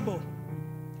unpredictable.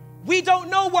 We don't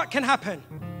know what can happen.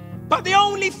 But the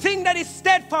only thing that is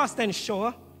steadfast and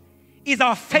sure is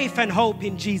our faith and hope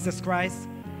in Jesus Christ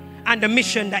and the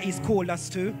mission that he's called us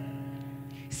to.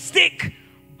 Stick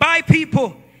by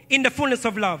people in the fullness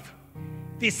of love.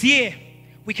 This year,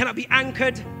 we cannot be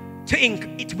anchored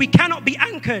to we cannot be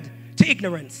anchored to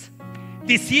ignorance.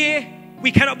 This year,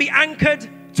 we cannot be anchored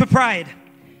to pride.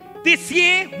 This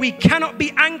year, we cannot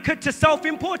be anchored to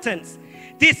self-importance.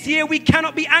 This year, we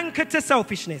cannot be anchored to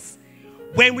selfishness.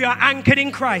 When we are anchored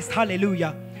in Christ,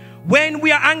 hallelujah. When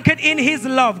we are anchored in his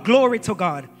love, glory to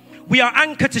God. We are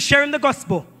anchored to sharing the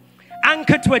gospel,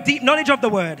 anchored to a deep knowledge of the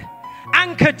word,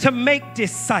 anchored to make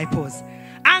disciples,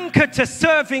 anchored to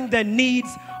serving the needs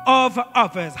of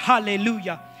others.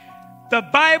 Hallelujah. the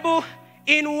Bible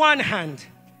in one hand,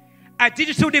 a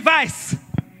digital device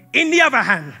in the other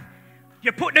hand.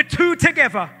 You put the two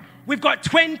together, we've got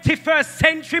 21st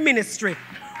century ministry.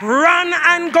 Run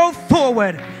and go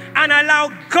forward and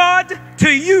allow God to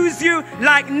use you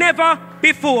like never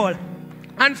before.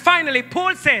 And finally,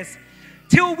 Paul says,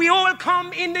 till we all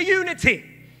come in the unity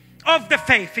of the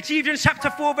faith, Ephesians chapter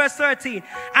 4 verse 13,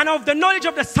 and of the knowledge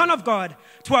of the Son of God,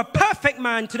 to a perfect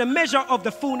man, to the measure of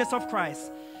the fullness of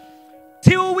Christ.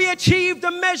 Till we achieve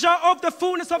the measure of the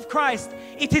fullness of Christ,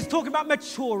 it is talking about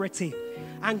maturity.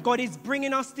 And God is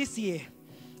bringing us this year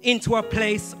into a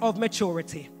place of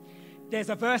maturity. There's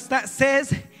a verse that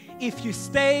says, if you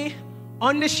stay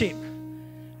on the ship,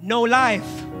 no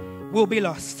life will be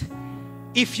lost.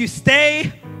 If you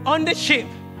stay on the ship,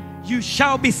 you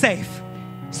shall be safe.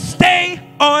 Stay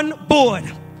on board.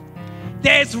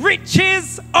 There's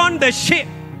riches on the ship.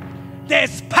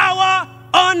 There's power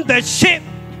on the ship.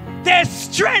 There's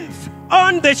strength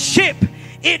on the ship.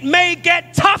 It may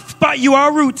get tough, but you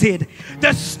are rooted.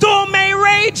 The storm may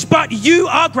rage, but you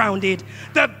are grounded.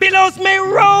 The billows may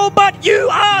roll, but you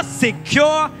are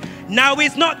secure. Now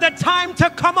is not the time to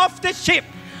come off the ship.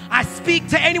 I speak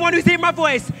to anyone who's hearing my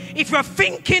voice. If you're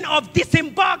thinking of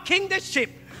disembarking the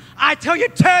ship, I tell you,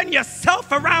 turn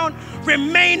yourself around,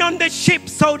 remain on the ship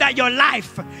so that your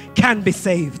life can be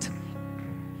saved.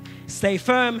 Stay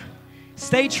firm,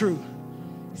 stay true,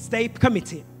 stay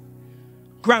committed,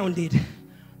 grounded,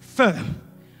 firm,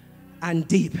 and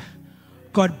deep.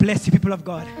 God bless you, people of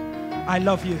God. I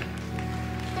love you.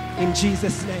 In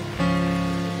Jesus' name.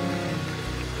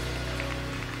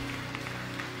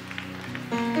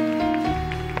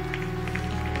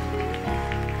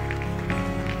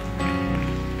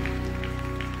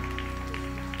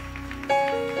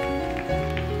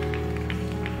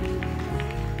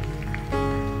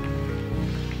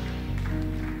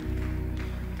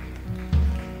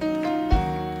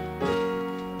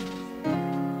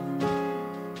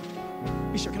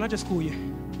 Bishop, can I just call you?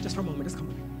 Just for a moment, just come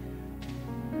on.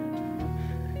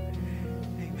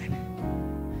 Amen.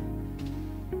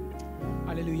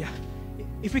 Hallelujah.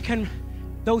 If we can,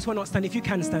 those who are not standing, if you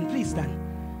can stand, please stand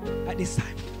at this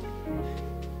time.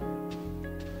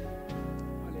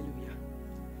 Hallelujah.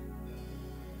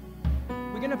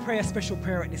 We're going to pray a special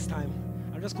prayer at this time.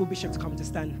 I'll just call Bishop to come to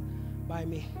stand by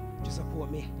me, to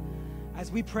support me, as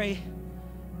we pray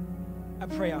a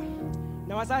prayer.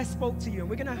 Now, as I spoke to you, and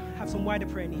we're going to have some wider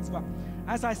prayer needs, but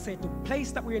as I said, the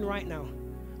place that we're in right now,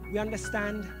 we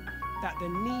understand that the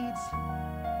needs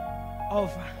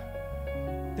of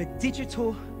the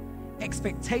digital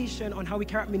expectation on how we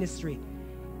carry out ministry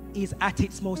is at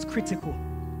its most critical.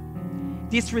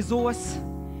 This resource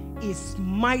is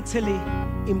mightily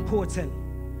important.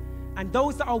 And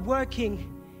those that are working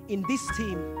in this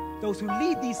team, those who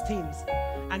lead these teams,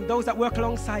 and those that work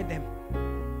alongside them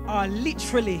are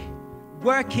literally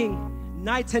working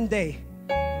night and day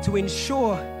to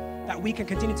ensure that we can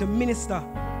continue to minister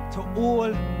to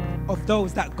all of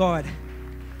those that God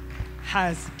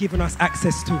has given us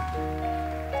access to.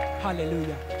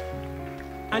 Hallelujah.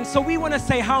 And so we want to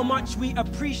say how much we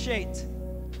appreciate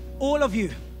all of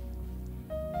you.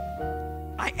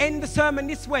 I end the sermon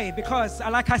this way because,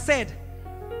 like I said,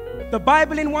 the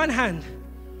Bible in one hand,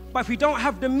 but if we don't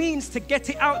have the means to get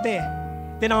it out there,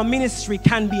 then our ministry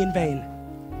can be in vain.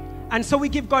 And so we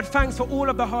give God thanks for all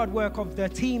of the hard work of the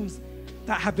teams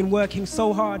that have been working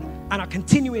so hard and are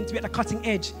continuing to be at the cutting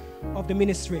edge of the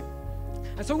ministry.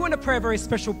 And so we want to pray a very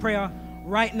special prayer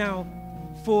right now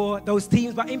for those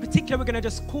teams, but in particular, we're going to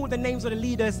just call the names of the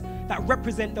leaders that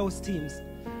represent those teams.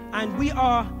 And we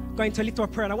are going to lift up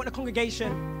a prayer. And I want the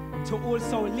congregation to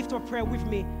also lift up a prayer with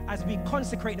me as we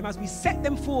consecrate them, as we set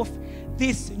them forth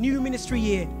this new ministry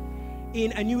year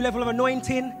in a new level of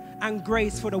anointing and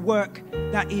grace for the work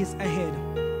that is ahead.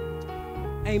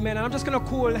 Amen. And I'm just going to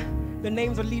call the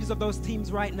names of leaders of those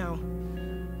teams right now.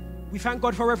 We thank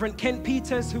God for Reverend Kent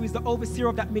Peters, who is the overseer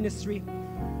of that ministry.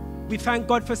 We thank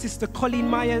God for Sister Colleen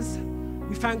Myers.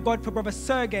 We thank God for Brother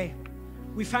Sergey.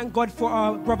 We thank God for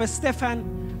our Brother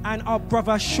Stefan and our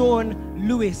Brother Sean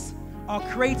Lewis, our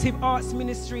creative arts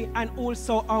ministry, and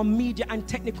also our media and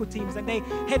technical teams, and they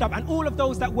head up, and all of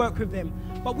those that work with them.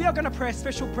 But we are going to pray a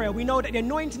special prayer. We know that the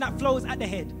anointing that flows at the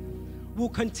head will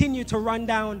continue to run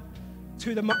down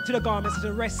to the garments of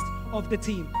the rest of the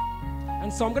team.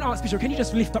 And so I'm going to ask Bishop, can you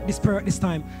just lift up this prayer at this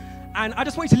time? And I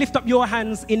just want you to lift up your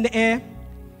hands in the air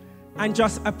and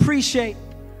just appreciate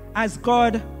as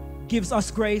God gives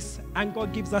us grace and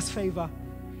God gives us favor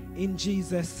in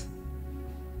Jesus'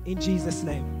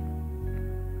 name.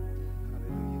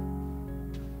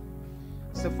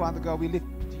 So, Father God, we lift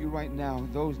you right now,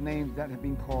 those names that have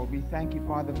been called. We thank you,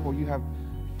 Father, for you have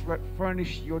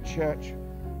furnished your church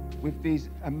with these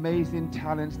amazing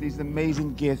talents, these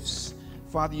amazing gifts.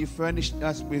 Father, you furnished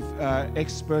us with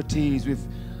expertise, with,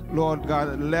 Lord God,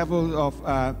 a level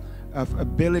of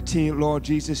ability, Lord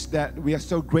Jesus, that we are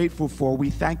so grateful for. We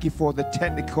thank you for the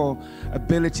technical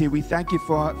ability. We thank you,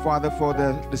 Father, for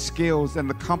the skills and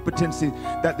the competency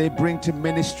that they bring to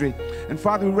ministry. And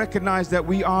Father, we recognize that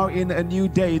we are in a new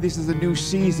day. This is a new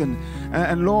season.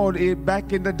 And Lord,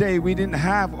 back in the day, we didn't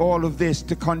have all of this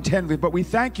to contend with. But we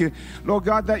thank you, Lord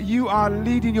God, that you are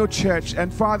leading your church.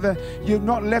 And Father, you've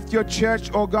not left your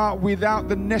church, oh God, without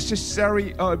the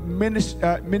necessary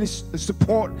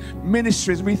support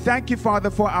ministries. We thank you, Father,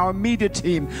 for our media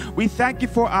team. We thank you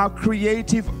for our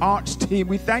creative arts team.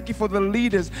 We thank you for the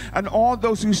leaders and all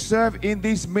those who serve in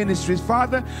these ministries.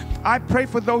 Father, I pray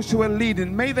for those who are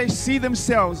leading. May they see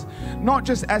themselves not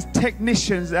just as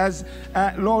technicians, as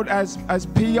Lord, as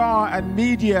PR and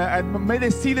media, and may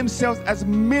they see themselves as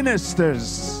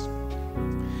ministers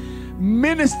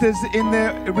in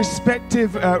their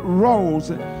respective roles.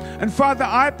 And Father,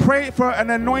 I pray for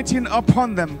an anointing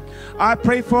upon them. I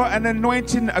pray for an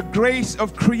anointing, a grace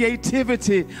of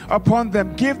creativity upon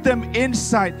them. Give them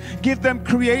insight, give them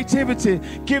creativity,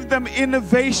 give them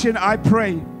innovation, I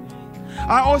pray.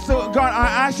 I also, God, I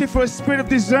ask you for a spirit of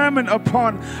discernment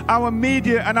upon our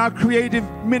media and our creative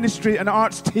ministry and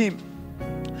arts team.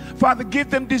 Father,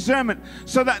 give them discernment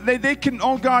so that they can,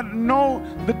 oh God, know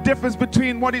the difference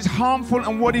between what is harmful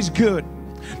and what is good.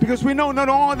 Because we know not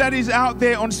all that is out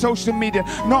there on social media,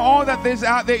 not all that is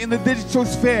out there in the digital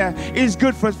sphere is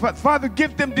good for us. But Father,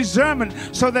 give them discernment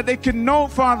so that they can know,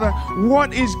 Father,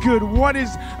 what is good, what is,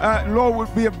 Lord,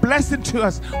 would be a blessing to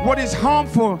us, what is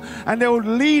harmful, and they will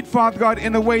lead, Father God,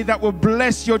 in a way that will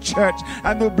bless your church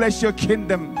and will bless your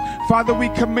kingdom. Father, we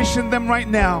commission them right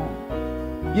now.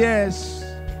 Yes.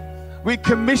 We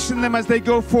commission them as they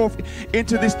go forth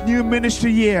into this new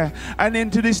ministry year and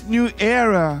into this new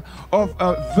era of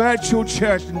virtual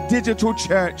church and digital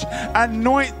church.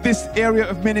 Anoint this area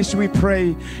of ministry, we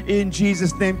pray in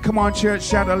Jesus' name. Come on, church,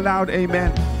 shout aloud,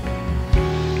 amen.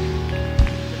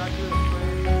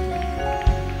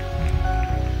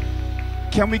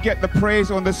 Can we get the praise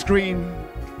on the screen?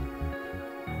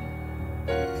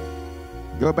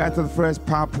 Go back to the first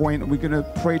PowerPoint and we're going to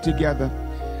pray together.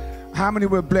 How many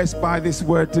were blessed by this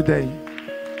word today?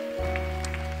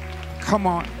 Come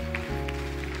on.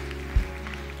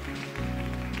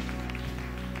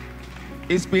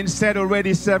 It's been said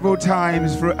already several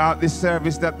times throughout this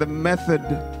service that the method,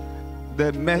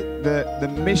 the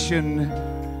mission,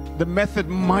 the method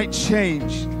might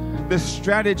change. The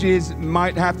strategies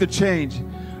might have to change,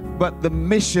 but the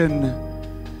mission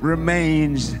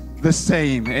remains the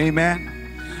same. Amen.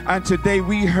 And today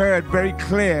we heard very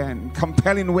clear and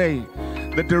compelling way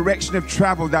the direction of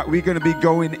travel that we're going to be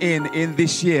going in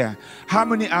this year. How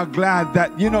many are glad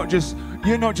that you're not just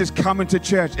coming to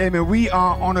church? Amen. We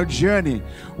are on a journey.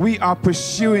 We are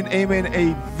pursuing, amen,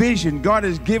 a vision. God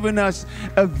has given us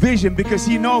a vision because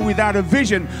he knows without a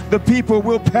vision, the people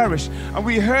will perish. And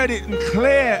we heard it in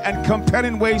clear and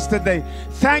compelling ways today.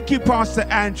 Thank you, Pastor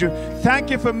Andrew. Thank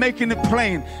you for making it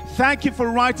plain. Thank you for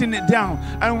writing it down.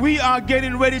 And we are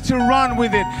getting ready to run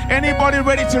with it. Anybody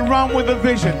ready to run with a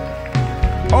vision?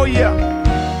 Oh, yeah.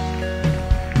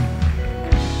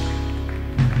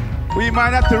 We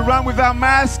might have to run with our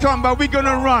mask on, but we're going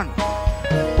to run.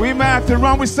 We might have to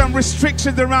run with some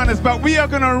restrictions around us, but we are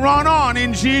going to run on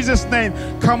in Jesus' name.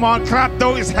 Come on, clap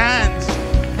those hands.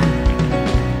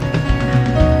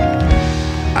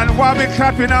 And while we're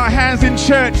clapping our hands in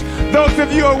church, those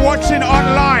of you who are watching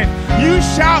online, you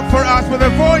shout for us with a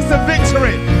voice of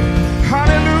victory.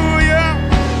 Hallelujah.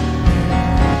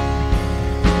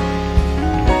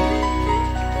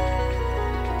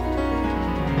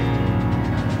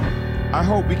 I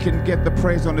hope we can get the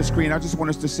praise on the screen. I just want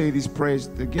us to say these prayers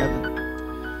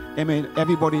together. Amen.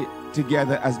 Everybody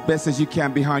together as best as you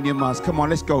can behind your mask. Come on,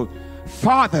 let's go.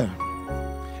 Father,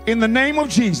 in the name of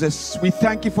Jesus, we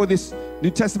thank you for this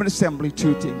New Testament assembly,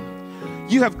 Tooting.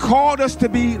 You have called us to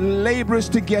be laborers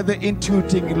together in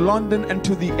Tooting, London, and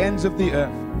to the ends of the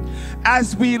earth.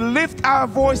 As we lift our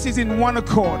voices in one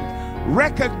accord,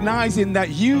 recognizing that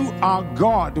you are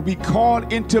God, we call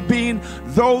into being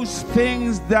those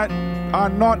things that are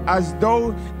not as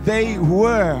though they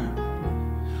were.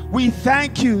 We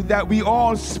thank you that we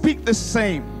all speak the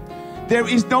same. There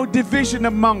is no division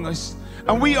among us,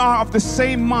 and we are of the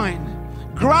same mind.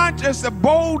 Grant us a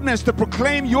boldness to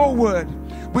proclaim your word,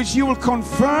 which you will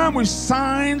confirm with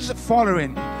signs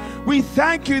following. We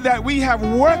thank you that we have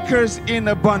workers in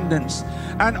abundance,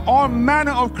 and all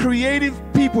manner of creative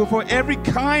people for every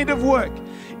kind of work.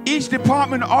 Each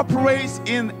department operates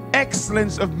in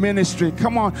excellence of ministry.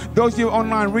 Come on, those of you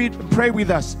online, read, pray with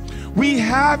us. We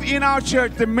have in our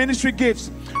church the ministry gifts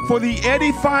for the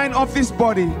edifying of this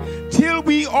body, till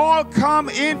we all come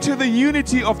into the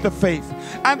unity of the faith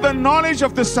and the knowledge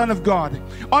of the Son of God,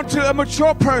 unto a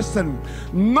mature person.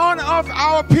 None of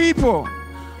our people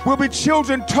will be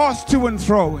children tossed to and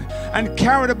fro and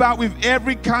carried about with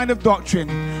every kind of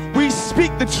doctrine. We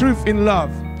speak the truth in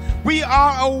love. We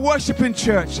are a worshiping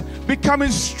church, becoming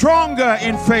stronger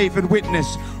in faith and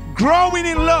witness, growing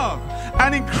in love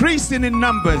and increasing in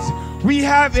numbers. We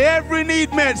have every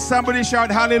need met. Somebody shout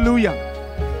hallelujah.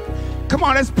 Come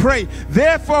on, let's pray.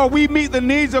 Therefore, we meet the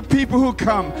needs of people who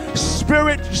come,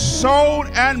 spirit, soul,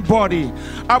 and body.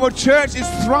 Our church is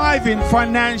thriving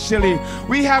financially.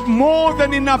 We have more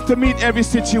than enough to meet every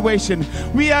situation.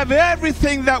 We have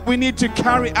everything that we need to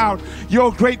carry out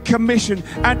your great commission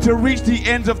and to reach the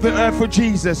ends of the earth for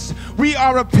Jesus. We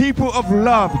are a people of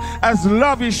love, as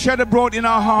love is shed abroad in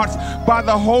our hearts by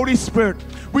the Holy Spirit.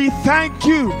 We thank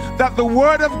you that the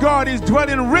Word of God is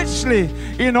dwelling richly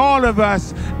in all of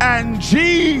us, and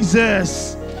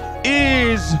Jesus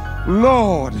is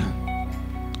Lord.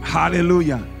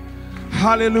 Hallelujah.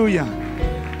 Hallelujah.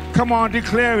 Come on,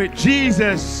 declare it.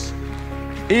 Jesus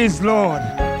is Lord.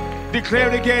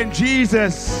 Declare it again.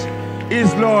 Jesus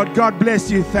is Lord. God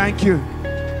bless you. Thank you.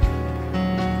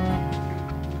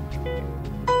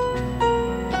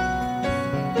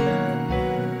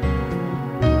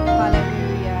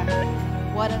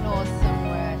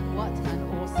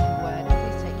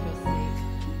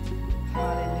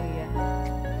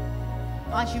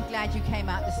 Aren't you glad you came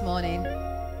out this morning?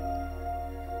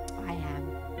 I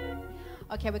am.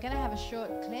 Okay, we're going to have a short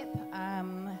clip,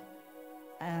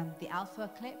 the Alpha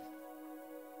clip.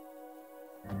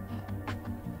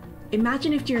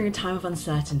 Imagine if during a time of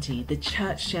uncertainty, the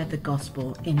church shared the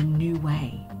gospel in a new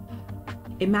way.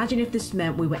 Imagine if this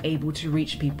meant we were able to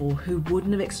reach people who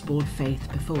wouldn't have explored faith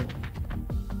before.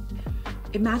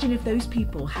 Imagine if those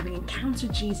people, having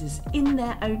encountered Jesus in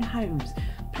their own homes,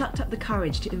 plucked up the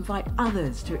courage to invite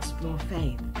others to explore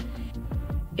faith.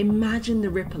 Imagine the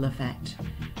ripple effect,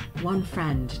 one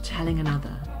friend telling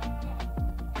another.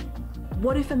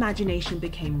 What if imagination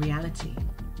became reality?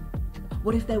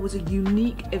 What if there was a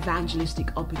unique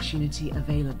evangelistic opportunity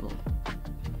available?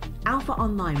 Alpha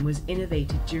Online was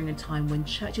innovated during a time when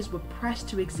churches were pressed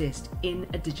to exist in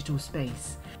a digital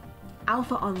space.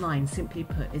 Alpha Online, simply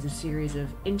put, is a series of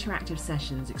interactive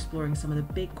sessions exploring some of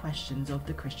the big questions of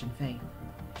the Christian faith.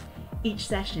 Each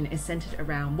session is centered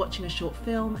around watching a short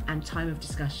film and time of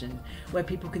discussion, where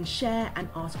people can share and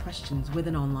ask questions with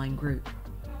an online group.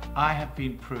 I have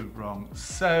been proved wrong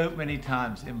so many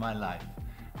times in my life,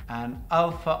 and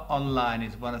Alpha Online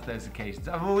is one of those occasions.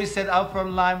 I've always said Alpha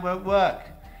Online won't work,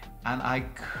 and I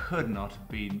could not have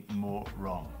been more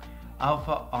wrong.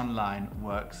 Alpha Online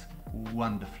works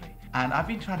wonderfully, and I've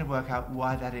been trying to work out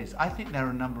why that is. I think there are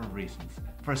a number of reasons.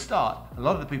 For a start, a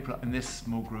lot of the people in this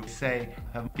small group say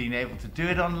have been able to do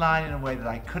it online in a way that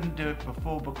I couldn't do it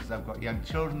before because I've got young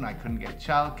children, I couldn't get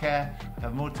childcare, I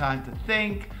have more time to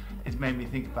think. It's made me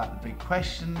think about the big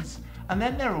questions. And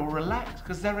then they're all relaxed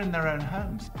because they're in their own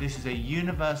homes. This is a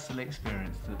universal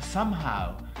experience that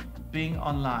somehow being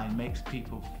online makes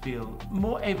people feel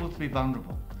more able to be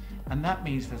vulnerable. And that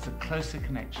means there's a closer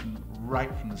connection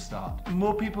right from the start.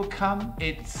 More people come,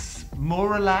 it's more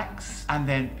relaxed, and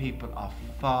then people are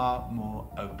far more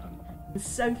open.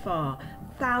 So far,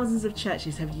 thousands of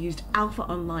churches have used Alpha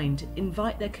Online to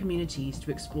invite their communities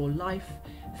to explore life,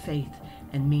 faith,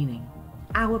 and meaning.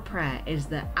 Our prayer is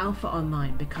that Alpha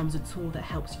Online becomes a tool that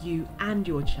helps you and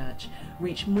your church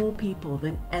reach more people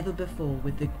than ever before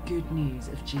with the good news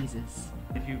of Jesus.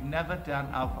 If you've never done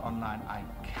Alpha Online, I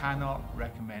cannot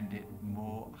recommend it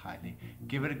more highly.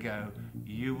 Give it a go,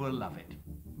 you will love it.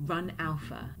 Run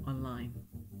Alpha Online.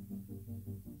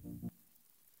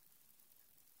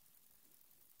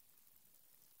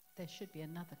 There should be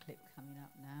another clip coming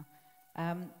up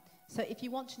now. So if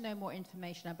you want to know more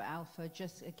information about Alpha,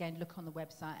 just again look on the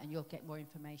website and you'll get more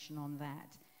information on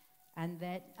that. And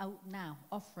then, now,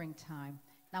 offering time.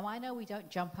 Now I know we don't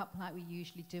jump up like we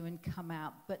usually do and come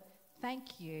out, but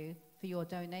thank you for your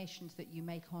donations that you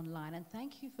make online, and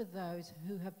thank you for those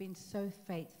who have been so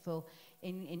faithful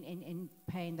in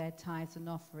paying their tithes and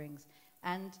offerings.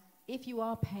 And if you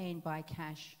are paying by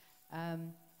cash,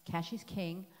 cash is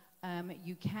king.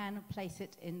 You can place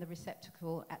it in the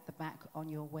receptacle at the back on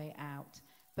your way out.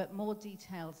 But more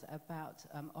details about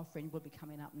offering will be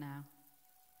coming up now.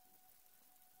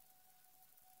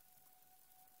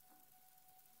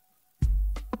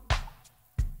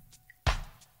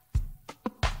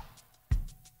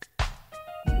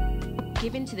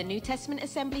 Giving to the New Testament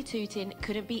Assembly Tooting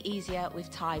couldn't be easier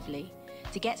with Tithely.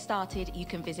 To get started, you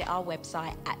can visit our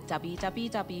website at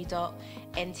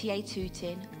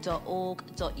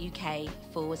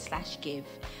www.ntatooting.org.uk/give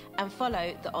and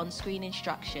follow the on-screen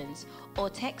instructions, or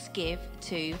text GIVE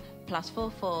to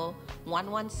 +44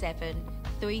 117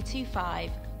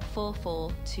 325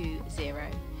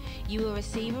 4420. You will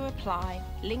receive a reply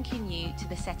linking you to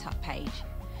the setup page.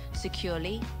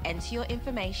 Securely enter your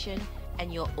information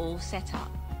and you're all set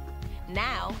up.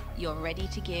 Now you're ready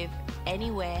to give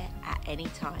anywhere at any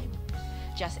time.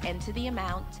 Just enter the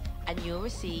amount and you'll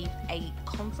receive a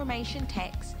confirmation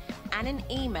text and an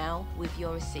email with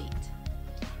your receipt.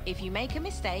 If you make a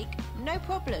mistake, no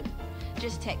problem.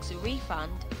 Just text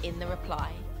refund in the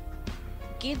reply.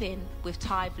 Giving with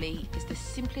Tithely is the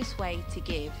simplest way to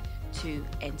give to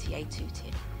NTA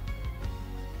Tooting.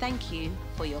 Thank you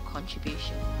for your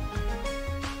contribution.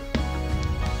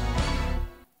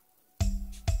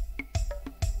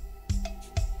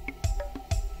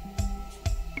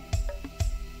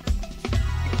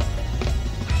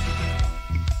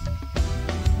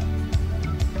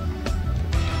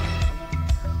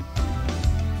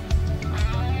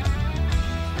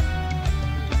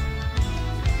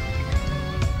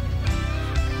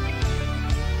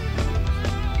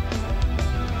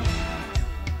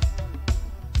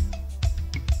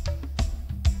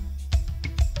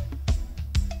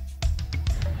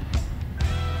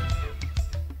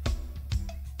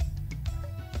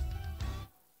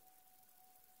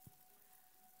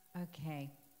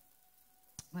 Okay.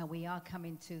 Well, we are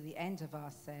coming to the end of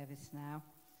our service now.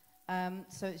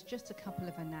 So it's just a couple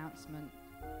of announcements.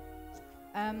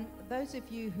 Those of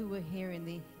you who were here in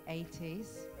the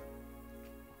 80s,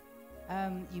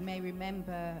 you may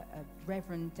remember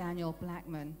Reverend Daniel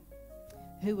Blackman,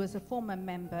 who was a former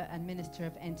member and minister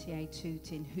of NTA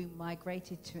Tooting, who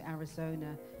migrated to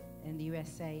Arizona in the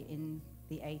USA in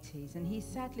the 80s. And he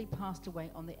sadly passed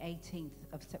away on the 18th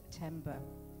of September.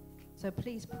 So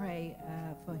please pray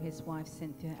for his wife,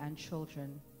 Cynthia, and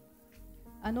children.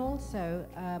 And also,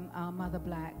 our Mother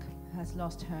Black has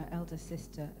lost her elder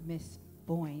sister, Miss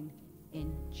Boyne,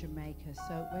 in Jamaica.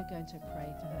 So we're going to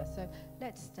pray for her. So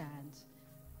let's stand.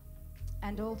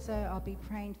 And also, I'll be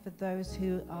praying for those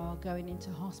who are going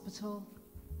into hospital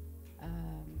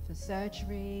for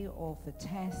surgery or for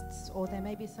tests, or there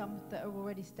may be some that are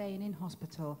already staying in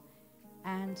hospital,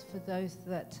 and for those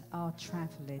that are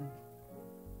traveling.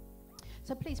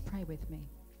 So please pray with me.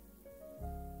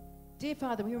 Dear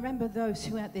Father, we remember those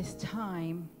who at this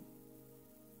time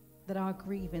that are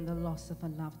grieving the loss of a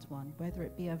loved one, whether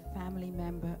it be a family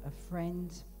member, a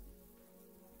friend.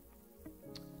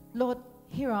 Lord,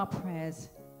 hear our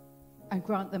prayers and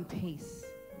grant them peace,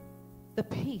 the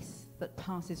peace that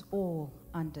passes all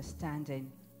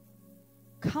understanding.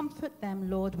 Comfort them,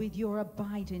 Lord, with your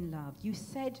abiding love. You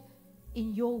said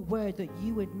in your word that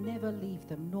you would never leave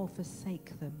them nor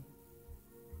forsake them.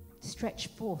 Stretch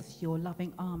forth your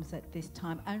loving arms at this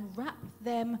time and wrap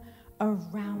them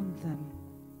around them.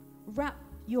 Wrap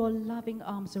your loving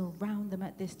arms around them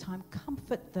at this time.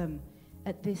 Comfort them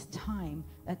at this time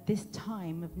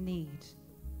of need.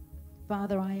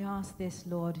 Father, I ask this,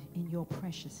 Lord, in your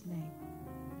precious name.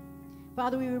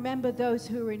 Father, we remember those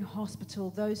who are in hospital,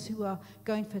 those who are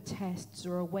going for tests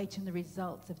or awaiting the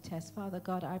results of tests. Father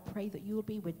God, I pray that you will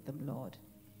be with them, Lord.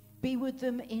 Be with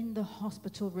them in the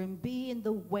hospital room. Be in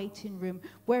the waiting room.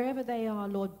 Wherever they are,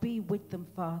 Lord, be with them,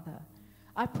 Father.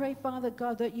 I pray, Father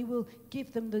God, that you will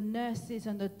give them the nurses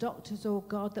and the doctors, oh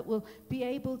God, that will be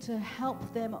able to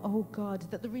help them, oh God,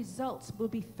 that the results will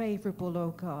be favorable,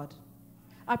 oh God.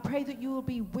 I pray that you will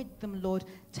be with them, Lord.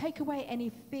 Take away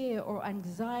any fear or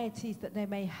anxieties that they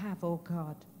may have, oh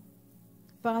God.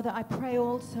 Father, I pray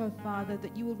also, Father,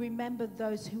 that you will remember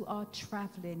those who are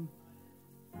traveling.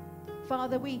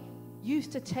 Father, we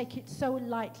used to take it so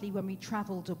lightly when we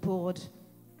traveled abroad.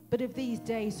 But of these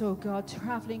days, oh God,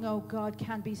 traveling, oh God,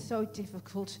 can be so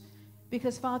difficult.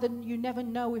 Because, Father, you never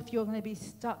know if you're going to be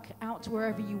stuck out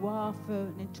wherever you are for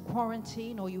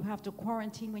quarantine, or you have to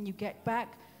quarantine when you get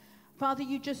back. Father,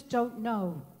 you just don't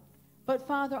know. But,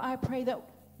 Father, I pray that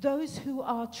those who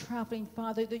are traveling,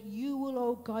 Father, that you will,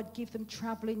 oh God, give them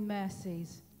traveling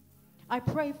mercies. I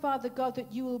pray, Father God,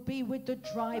 that you will be with the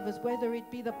drivers, whether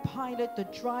it be the pilot, the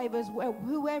drivers,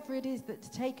 whoever it is that's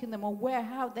taken them, or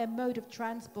how their mode of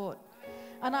transport.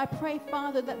 And I pray,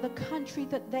 Father, that the country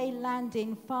that they land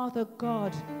in, Father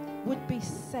God, would be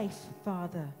safe,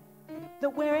 Father.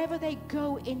 That wherever they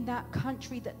go in that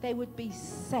country, that they would be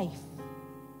safe.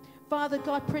 Father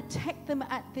God, protect them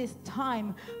at this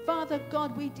time. Father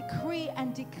God, we decree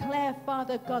and declare,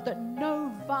 Father God, that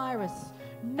no virus,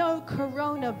 No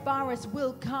coronavirus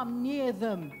will come near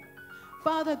them.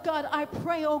 Father God, I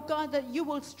pray, oh God, that you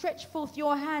will stretch forth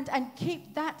your hand and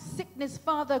keep that sickness,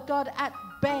 Father God, at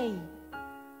bay.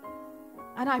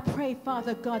 And I pray,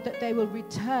 Father God, that they will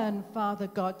return, Father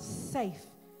God, safe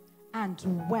and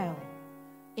well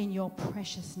in your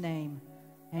precious name.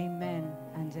 Amen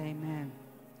and amen.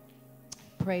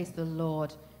 Praise the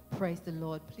Lord. Praise the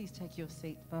Lord. Please take your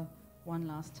seat for one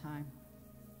last time.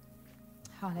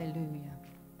 Hallelujah.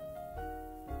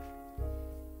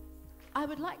 I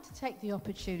would like to take the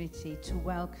opportunity to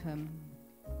welcome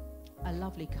a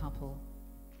lovely couple,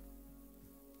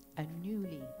 a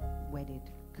newly wedded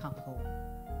couple.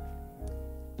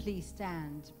 Please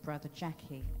stand, Brother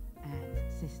Jackie and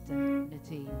Sister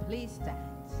Nadine. Please stand.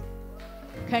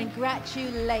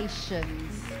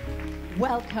 Congratulations.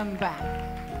 Welcome back.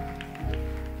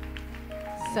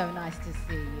 So nice to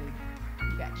see you.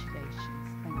 Congratulations.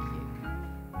 Thank you.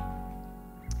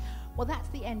 Well, that's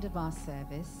the end of our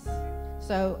service.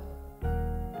 So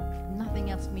nothing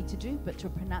else for me to do but to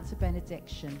pronounce a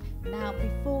benediction. Now,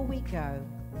 before we go,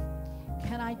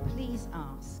 can I please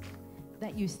ask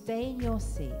that you stay in your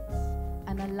seats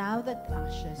and allow the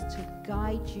ushers to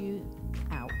guide you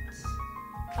out.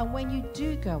 And when you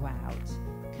do go out,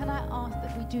 can I ask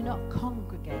that we do not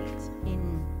congregate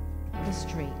in the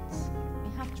streets? We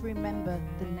have to remember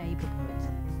the neighborhood.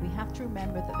 We have to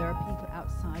remember that there are people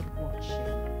outside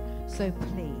watching. So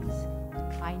please,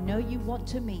 I know you want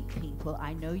to meet people,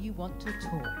 I know you want to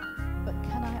talk, but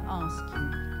can I ask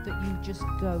you that you just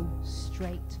go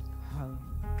straight home,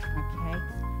 okay?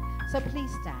 So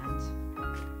please stand.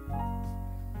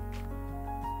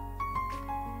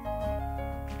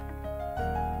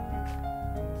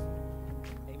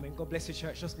 Amen. God bless you,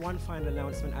 church. Just one final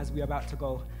announcement as we're about to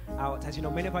go out. As you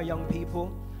know, many of our young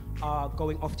people are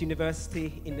going off to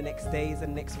university in the next days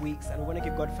and next weeks, and we want to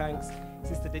give God thanks.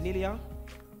 Sister Danilia,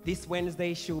 this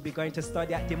Wednesday she'll be going to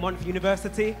study at De Montfort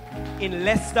University in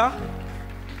Leicester.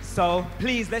 So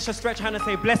please, let's just stretch a hand and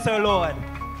say, bless her, Lord.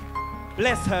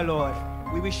 Bless her, Lord.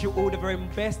 We wish you all the very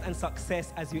best and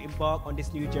success as you embark on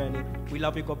this new journey. We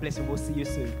love you. God bless you. We'll see you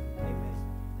soon. Amen.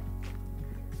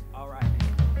 All right.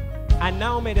 And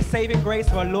now may the saving grace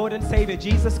of our Lord and Savior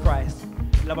Jesus Christ,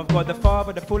 the love of God the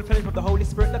Father, the full fellowship of the Holy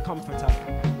Spirit, the Comforter,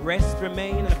 rest,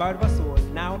 remain, and abide with us all,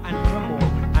 now and forevermore.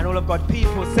 And all of God's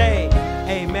people say,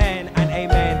 amen and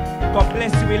amen. God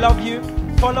bless you. We love you.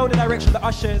 Follow the direction of the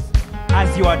ushers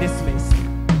as you are dismissed.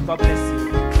 God bless you.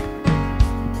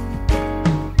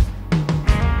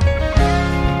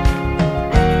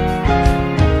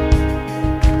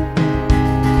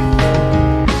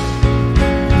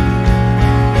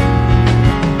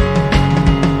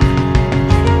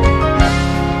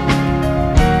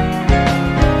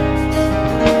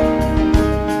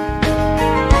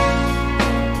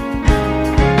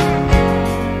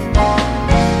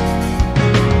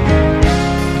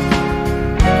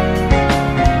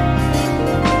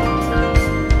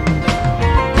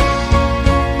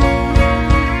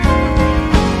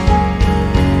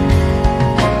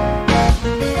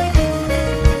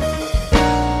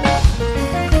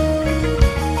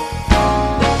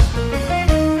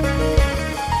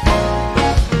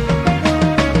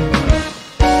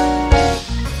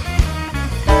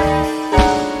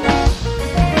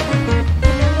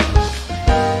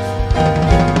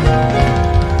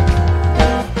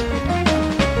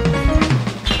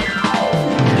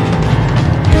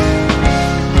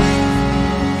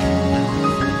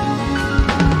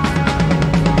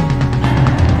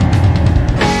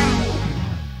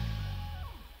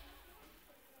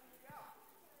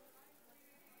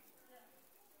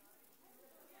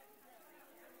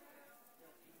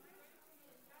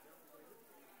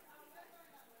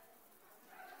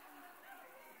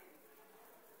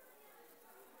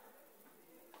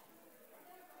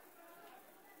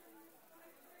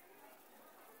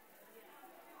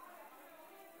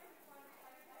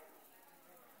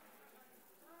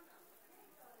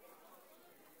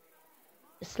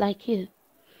 Just like you.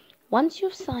 Once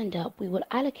you've signed up, we will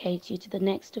allocate you to the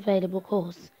next available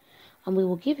course, and we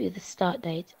will give you the start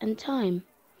date and time.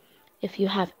 If you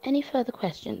have any further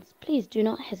questions, please do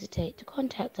not hesitate to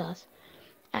contact us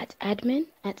at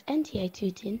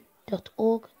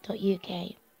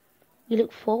admin@ntatooting.org.uk. We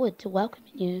look forward to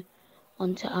welcoming you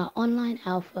onto our online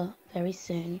alpha very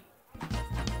soon.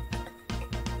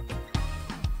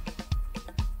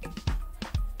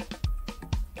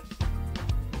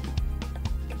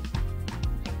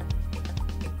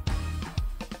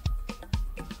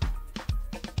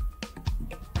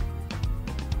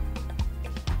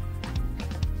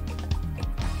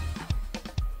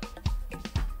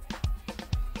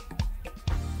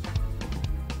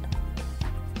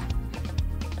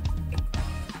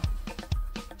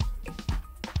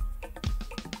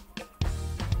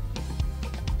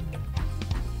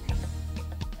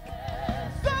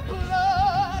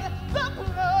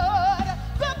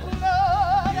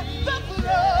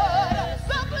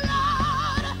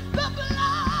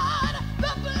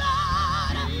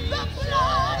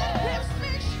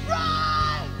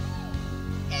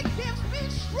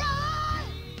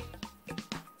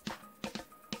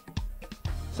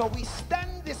 So we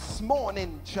stand this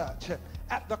morning, church,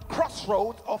 at the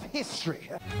crossroads of history.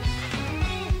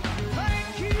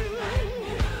 Thank you.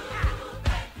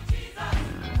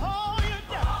 All you've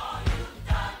done.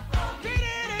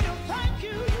 Thank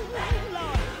you,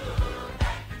 Lord.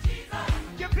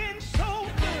 You've been so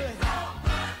good.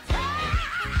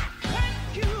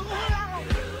 Thank you, Lord.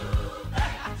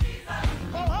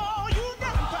 For all you've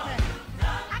done for me.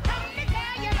 I come to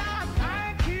tell you, Lord,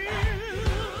 thank you.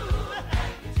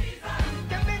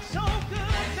 You've been so good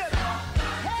to me.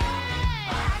 Hey,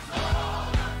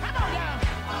 come on, y'all.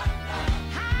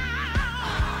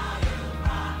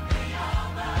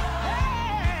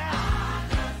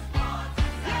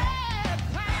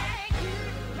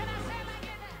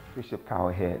 Bishop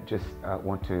Power here. Just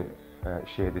want to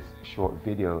share this short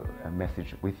video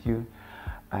message with you.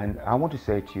 And I want to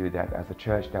say to you that as a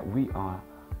church that we are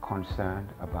concerned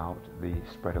about the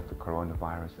spread of the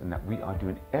coronavirus and that we are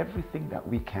doing everything that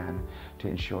we can to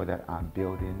ensure that our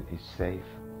building is safe.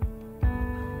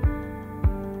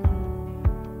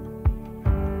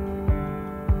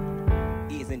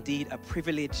 It is indeed a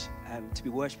privilege to be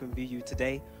worshiping with you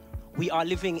today. We are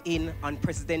living in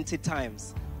unprecedented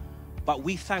times, but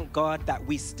we thank God that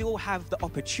we still have the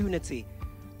opportunity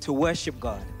to worship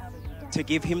God, to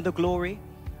give Him the glory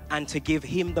and to give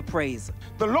Him the praise.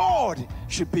 The Lord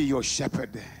should be your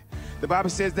shepherd. The Bible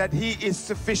says that He is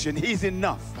sufficient. He's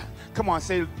enough. Come on,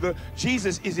 say,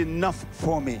 Jesus is enough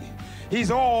for me. He's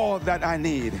all that I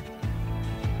need.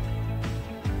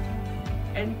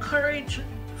 Encourage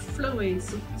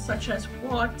fluids such as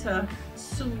water,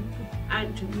 soup,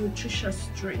 and nutritious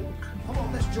drink. Come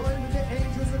on, let's join with the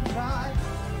angels and cry.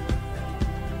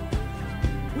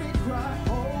 We cry,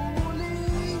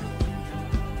 holy,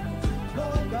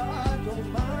 Lord God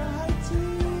Almighty.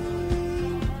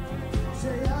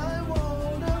 Say, I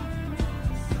wanna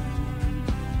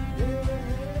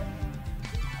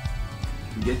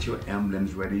Get your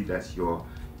emblems ready. That's your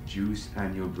juice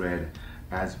and your bread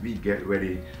as we get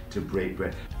ready to break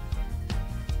bread.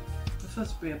 The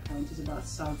first prayer point is about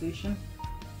salvation.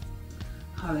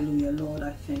 Hallelujah, Lord,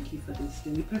 I thank you for this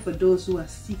day. We pray for those who are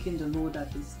seeking the Lord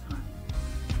at this time.